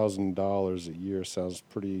 $1,000 a year sounds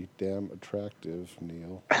pretty damn attractive,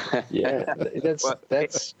 Neil. Yeah,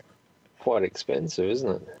 that's quite expensive, isn't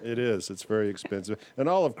it? It is. It's very expensive. And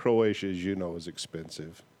all of Croatia, as you know, is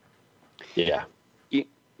expensive. Yeah.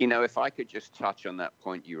 If I could just touch on that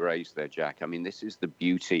point you raised there, Jack. I mean, this is the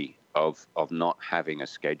beauty of not having a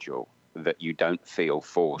schedule, that you don't feel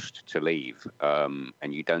forced to leave, and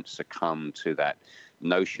you don't succumb to that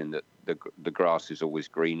notion that the grass is always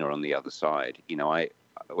greener on the other side.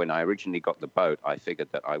 When I originally got the boat, I figured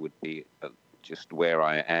that I would be just where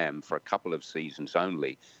I am for a couple of seasons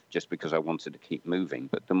only, just because I wanted to keep moving.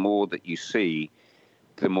 But the more that you see,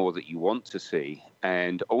 the more that you want to see.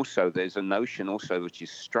 And also there's a notion also, which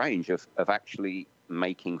is strange, of actually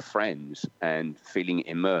making friends and feeling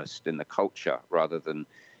immersed in the culture rather than,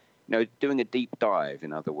 doing a deep dive,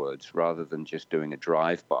 in other words, rather than just doing a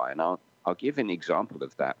drive-by. And I'll give an example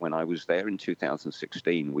of that. When I was there in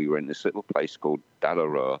 2016, we were in this little place called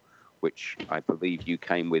Dalaroa, which I believe you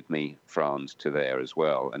came with me, Franz, to there as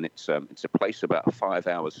well. And it's a place about a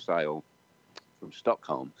 5-hour sail from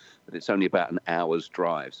Stockholm, but it's only about an hour's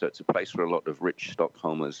drive. So it's a place where a lot of rich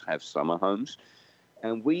Stockholmers have summer homes.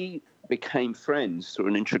 And we became friends through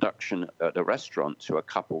an introduction at a restaurant to a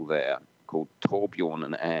couple there called Torbjorn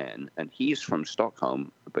and Anne. And he's from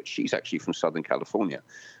Stockholm, but she's actually from Southern California.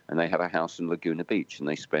 And they have a house in Laguna Beach, and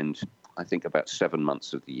they spend, I think, about 7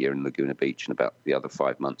 months of the year in Laguna Beach and about the other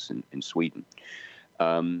 5 months in Sweden.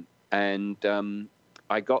 I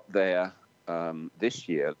got there this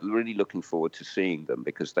year, really looking forward to seeing them,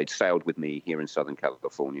 because they'd sailed with me here in Southern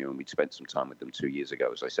California, and we'd spent some time with them 2 years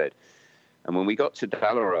ago, as I said. And when we got to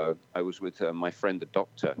Dalaroa, I was with my friend, the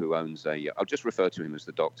doctor, who owns I'll just refer to him as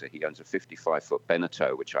the doctor. He owns a 55-foot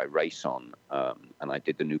Beneteau, which I race on. And I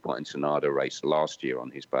did the Newport Ensenada race last year on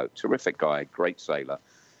his boat. Terrific guy, great sailor.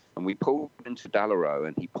 And we pulled into Dalaroa,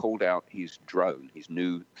 and he pulled out his drone, his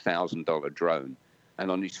new $1,000 drone. And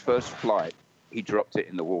on his first flight, he dropped it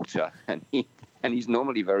in the water. And he's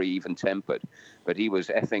normally very even-tempered, but he was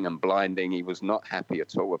effing and blinding. He was not happy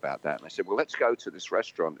at all about that. And I said, well, let's go to this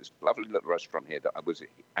restaurant, this lovely little restaurant here that I was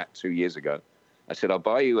at 2 years ago. I said, I'll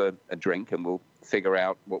buy you a drink, and we'll figure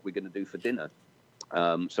out what we're going to do for dinner.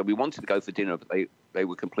 So we wanted to go for dinner, but they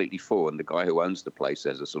were completely full. And the guy who owns the place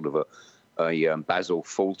has a sort of a Basil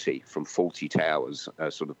Fawlty from Fawlty Towers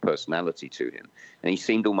sort of personality to him. And he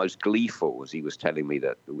seemed almost gleeful as he was telling me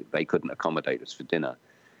that they couldn't accommodate us for dinner.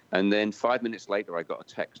 And then 5 minutes later, I got a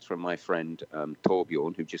text from my friend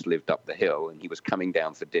Torbjorn, who just lived up the hill, and he was coming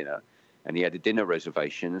down for dinner. And he had a dinner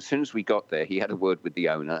reservation. As soon as we got there, he had a word with the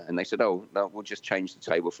owner, and they said, oh, no, we'll just change the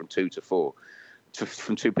table from 2 to 4.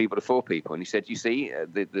 From 2 people to 4 people. And he said, you see,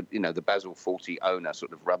 the Basil Fawlty owner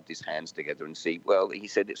sort of rubbed his hands together and said, well, he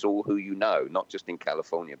said, it's all who you know, not just in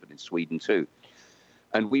California, but in Sweden too.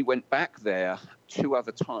 And we went back there 2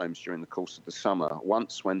 other times during the course of the summer.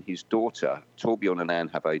 Once when his daughter, Torbjorn and Anne,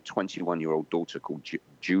 have a 21-year-old daughter called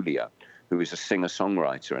Julia, who is a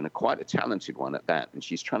singer-songwriter, and quite a talented one at that. And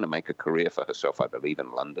she's trying to make a career for herself, I believe,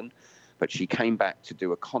 in London. But she came back to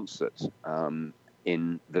do a concert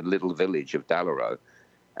in the little village of Dalaroa.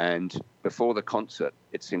 And before the concert,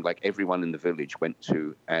 it seemed like everyone in the village went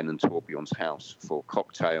to Anne and Torbjorn's house for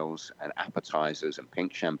cocktails and appetizers and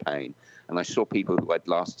pink champagne. And I saw people who I'd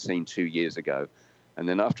last seen 2 years ago. And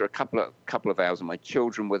then after a couple of hours, my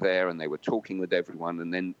children were there, and they were talking with everyone.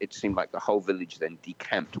 And then it seemed like the whole village then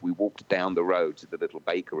decamped. We walked down the road to the little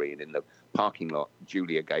bakery, and in the parking lot,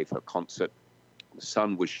 Julia gave her concert. The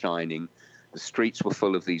sun was shining. The streets were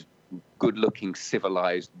full of these good-looking,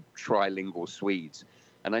 civilized, trilingual Swedes.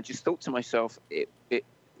 And I just thought to myself, it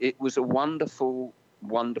was a wonderful,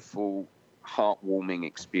 wonderful, heartwarming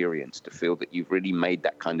experience to feel that you've really made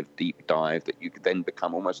that kind of deep dive, that you could then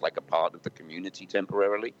become almost like a part of the community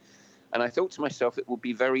temporarily. And I thought to myself, it would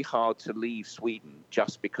be very hard to leave Sweden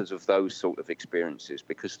just because of those sort of experiences,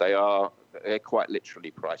 because they're quite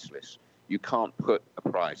literally priceless. You can't put a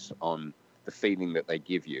price on the feeling that they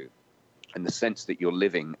give you and the sense that you're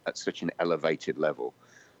living at such an elevated level.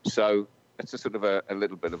 So it's a sort of a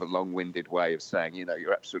little bit of a long-winded way of saying,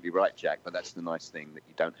 you're absolutely right, Jack, but that's the nice thing, that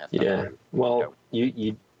you don't have to. Yeah, well,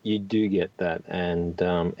 you do get that, and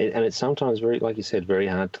it's sometimes very, like you said, very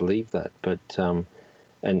hard to leave that. But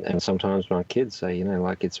and sometimes my kids say,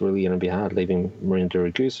 like, it's really going to be hard leaving Marina de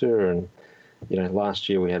Ragusa. And last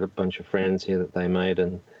year we had a bunch of friends here that they made,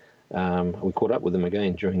 and we caught up with them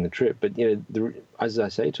again during the trip. But as I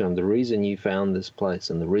say to them, the reason you found this place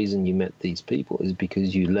and the reason you met these people is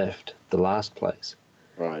because you left the last place.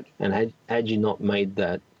 Right. And had you not made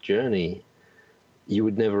that journey, you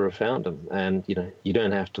would never have found them. And you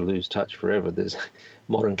don't have to lose touch forever. There's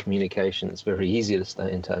modern communication. It's very easy to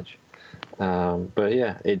stay in touch. But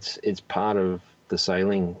yeah, it's part of the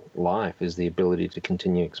sailing life, is the ability to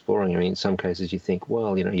continue exploring. I mean, in some cases you think,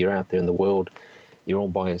 well, you're out there in the world, you're all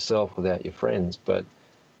by yourself without your friends. But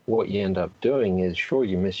what you end up doing is, sure,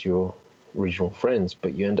 you miss your original friends,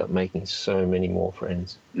 but you end up making so many more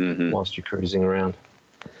friends whilst you're cruising around.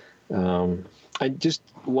 Just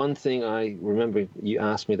one thing, I remember you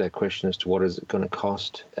asked me that question as to what is it going to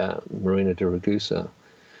cost Marina de Ragusa.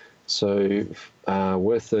 So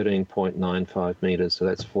we're 13.95 meters, so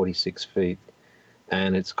that's 46 feet,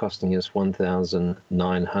 and it's costing us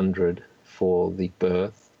 $1,900 for the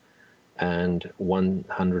berth and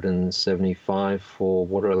 $175 for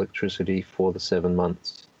water electricity for the 7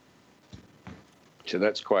 months. So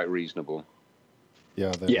that's quite reasonable.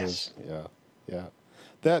 Yeah, that is. Yeah.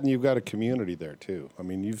 That, and you've got a community there too. I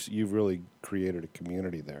mean, you've really created a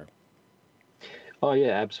community there. Oh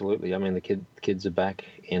yeah, absolutely. I mean, the kids are back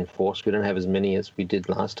in force. We don't have as many as we did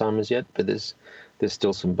last time as yet, but there's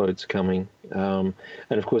still some boats coming. And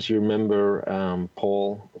of course, you remember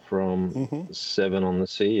Paul from Seven on the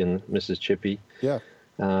Sea and Mrs. Chippy. Yeah.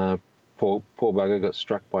 Poor bugger got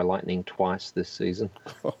struck by lightning twice this season.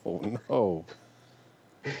 Oh no.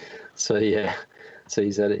 So yeah, so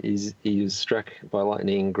he was struck by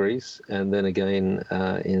lightning in Greece, and then again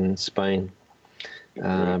in Spain,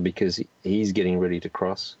 because he's getting ready to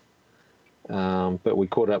cross. But we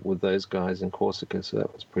caught up with those guys in Corsica, so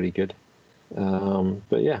that was pretty good.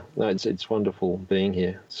 But yeah, no, it's wonderful being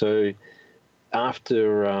here. So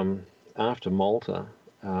after Malta,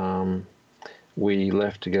 we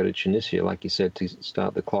left to go to Tunisia, like you said, to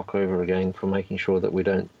start the clock over again for making sure that we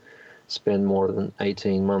don't spend more than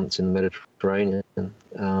 18 months in the Mediterranean.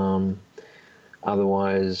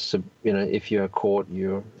 Otherwise, if you are caught,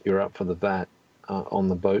 you're up for the VAT on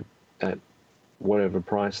the boat at whatever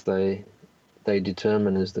price they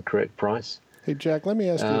determine is the correct price. Hey, Jack, let me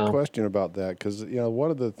ask you a question about that, because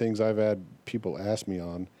one of the things I've had people ask me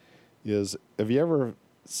on is, have you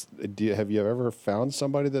ever found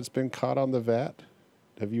somebody that's been caught on the VAT?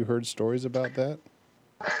 Have you heard stories about that?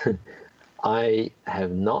 I have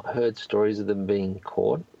not heard stories of them being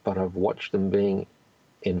caught, but I've watched them being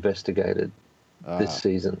investigated this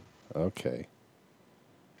season. Okay.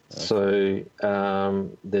 So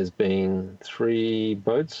there's been 3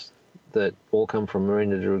 boats that all come from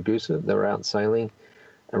Marina de Ragusa. They're out sailing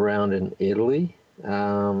around in Italy.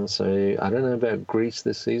 So I don't know about Greece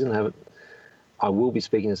this season. I will be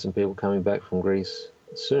speaking to some people coming back from Greece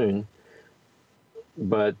soon.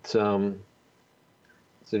 But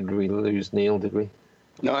so did we lose Neil, did we?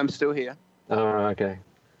 No, I'm still here. Oh, okay.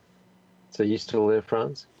 So you still there,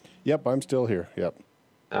 Franz? Yep, I'm still here. Yep.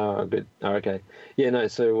 Oh, good. Oh, okay. Yeah, no,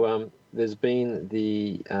 so there's been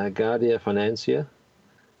the Guardia Financia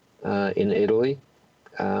in Italy,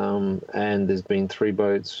 and there's been 3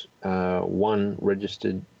 boats, 1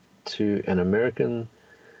 registered to an American,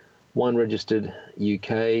 1 registered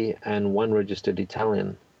UK, and 1 registered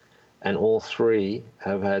Italian. And all 3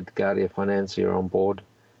 have had Guardia Financia on board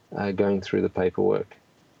going through the paperwork.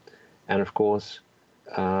 And of course,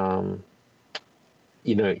 in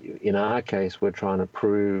our case, we're trying to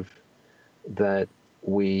prove that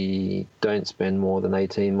we don't spend more than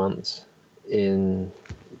 18 months in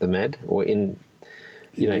the Med, or in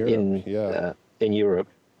Europe.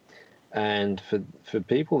 And for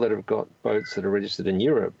people that have got boats that are registered in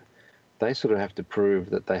Europe, they sort of have to prove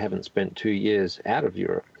that they haven't spent 2 years out of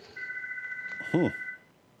Europe.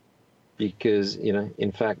 Because,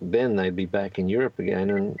 in fact, then they'd be back in Europe again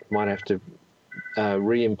and might have to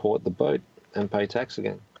re-import the boat and pay tax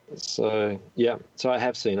again. So, yeah, so I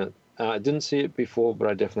have seen it. I didn't see it before, but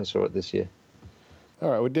I definitely saw it this year. All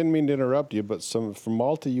right, we didn't mean to interrupt you, but from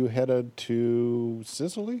Malta you headed to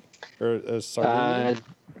Sicily? Or Sardinia?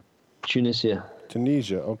 Tunisia.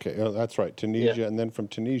 Tunisia. Okay, oh, that's right. Tunisia, and then from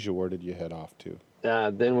Tunisia, where did you head off to?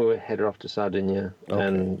 Then we were headed off to Sardinia, Okay.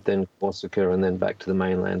 and then Corsica, and then back to the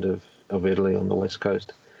mainland of Italy on the west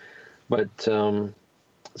coast. But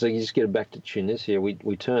so you just get back to Tunisia.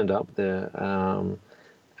 We turned up there,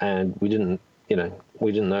 and we didn't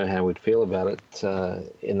know how we'd feel about it,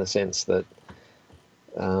 in the sense that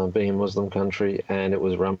being a Muslim country and it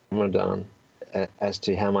was Ramadan, as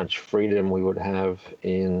to how much freedom we would have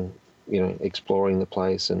in exploring the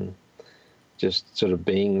place and just sort of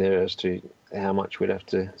being there, as to how much we'd have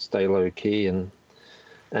to stay low key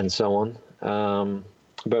and so on.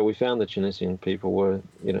 But we found the Tunisian people were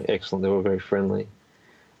excellent. They were very friendly,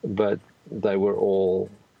 but they were all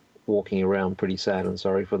walking around pretty sad and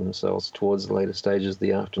sorry for themselves towards the later stages of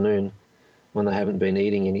the afternoon, when they haven't been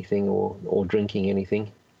eating anything or drinking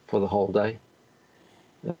anything for the whole day.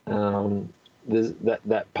 There's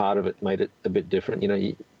that part of it made it a bit different.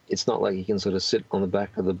 It's not like you can sort of sit on the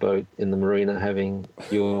back of the boat in the marina having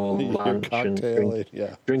your lunch and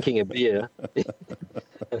drinking a beer.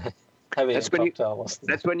 Having that's a cocktail.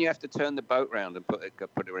 That's when you have to turn the boat round and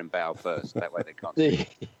put her in bow first. That way they can't see.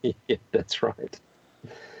 Yeah, that's right.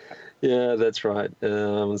 Yeah, that's right.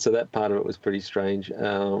 So that part of it was pretty strange.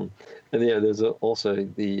 And there's also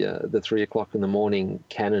the 3 o'clock in the morning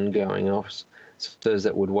cannon going off, so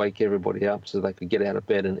that would wake everybody up so they could get out of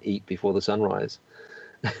bed and eat before the sunrise.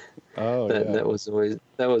 Oh, that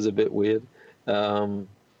was a bit weird.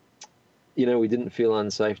 We didn't feel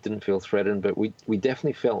unsafe, didn't feel threatened, but we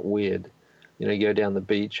definitely felt weird. You go down the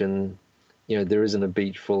beach and there isn't a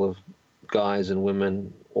beach full of guys and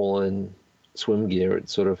women all in swim gear.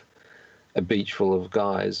 It's sort of a beach full of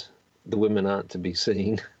guys. The women aren't to be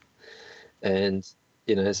seen. And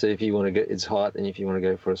so if you want to go, it's hot, and if you want to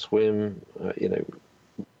go for a swim,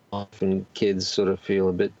 often kids sort of feel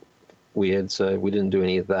a bit weird, so we didn't do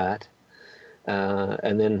any of that.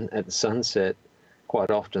 And then at sunset,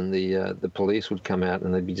 quite often the police would come out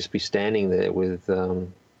and they'd just be standing there with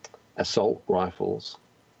assault rifles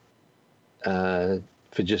for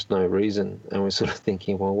just no reason. And we're sort of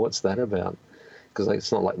thinking, well, what's that about? Because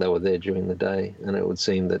it's not like they were there during the day, and it would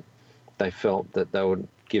seem that they felt that they were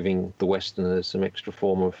giving the Westerners some extra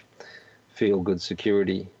form of feel-good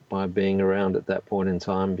security by being around at that point in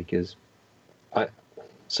time, because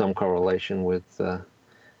some correlation with the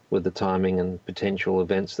timing and potential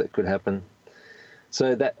events that could happen.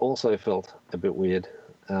 So that also felt a bit weird.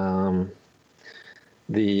 The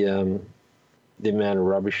amount of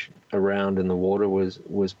rubbish around in the water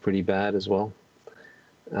was pretty bad as well.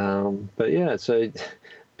 But yeah, so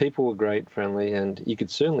people were great, friendly, and you could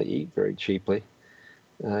certainly eat very cheaply.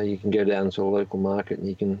 You can go down to a local market and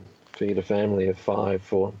you can feed a family of 5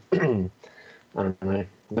 for, I don't know,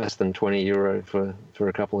 less than €20 for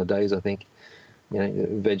a couple of days, I think.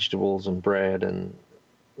 Vegetables and bread, and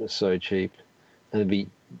it was so cheap. And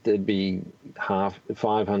there'd be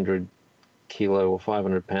 500 kilo or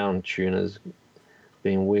 500 pound tunas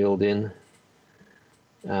being wheeled in.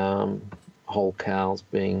 Whole cows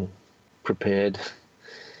being prepared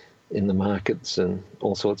in the markets and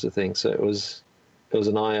all sorts of things. So it was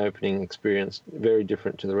an eye-opening experience, very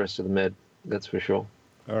different to the rest of the Med, that's for sure.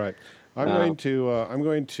 All right, I'm going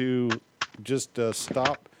to just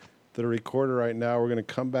stop the recorder right now. We're going to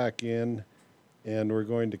come back in, and we're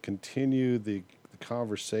going to continue the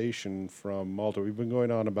conversation from Malta. We've been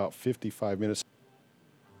going on about 55 minutes.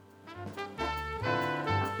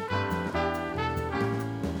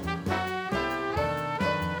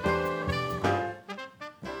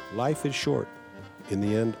 Life is short. In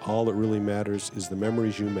the end, all that really matters is the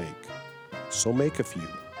memories you make. So make a few.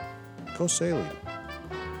 Go sailing.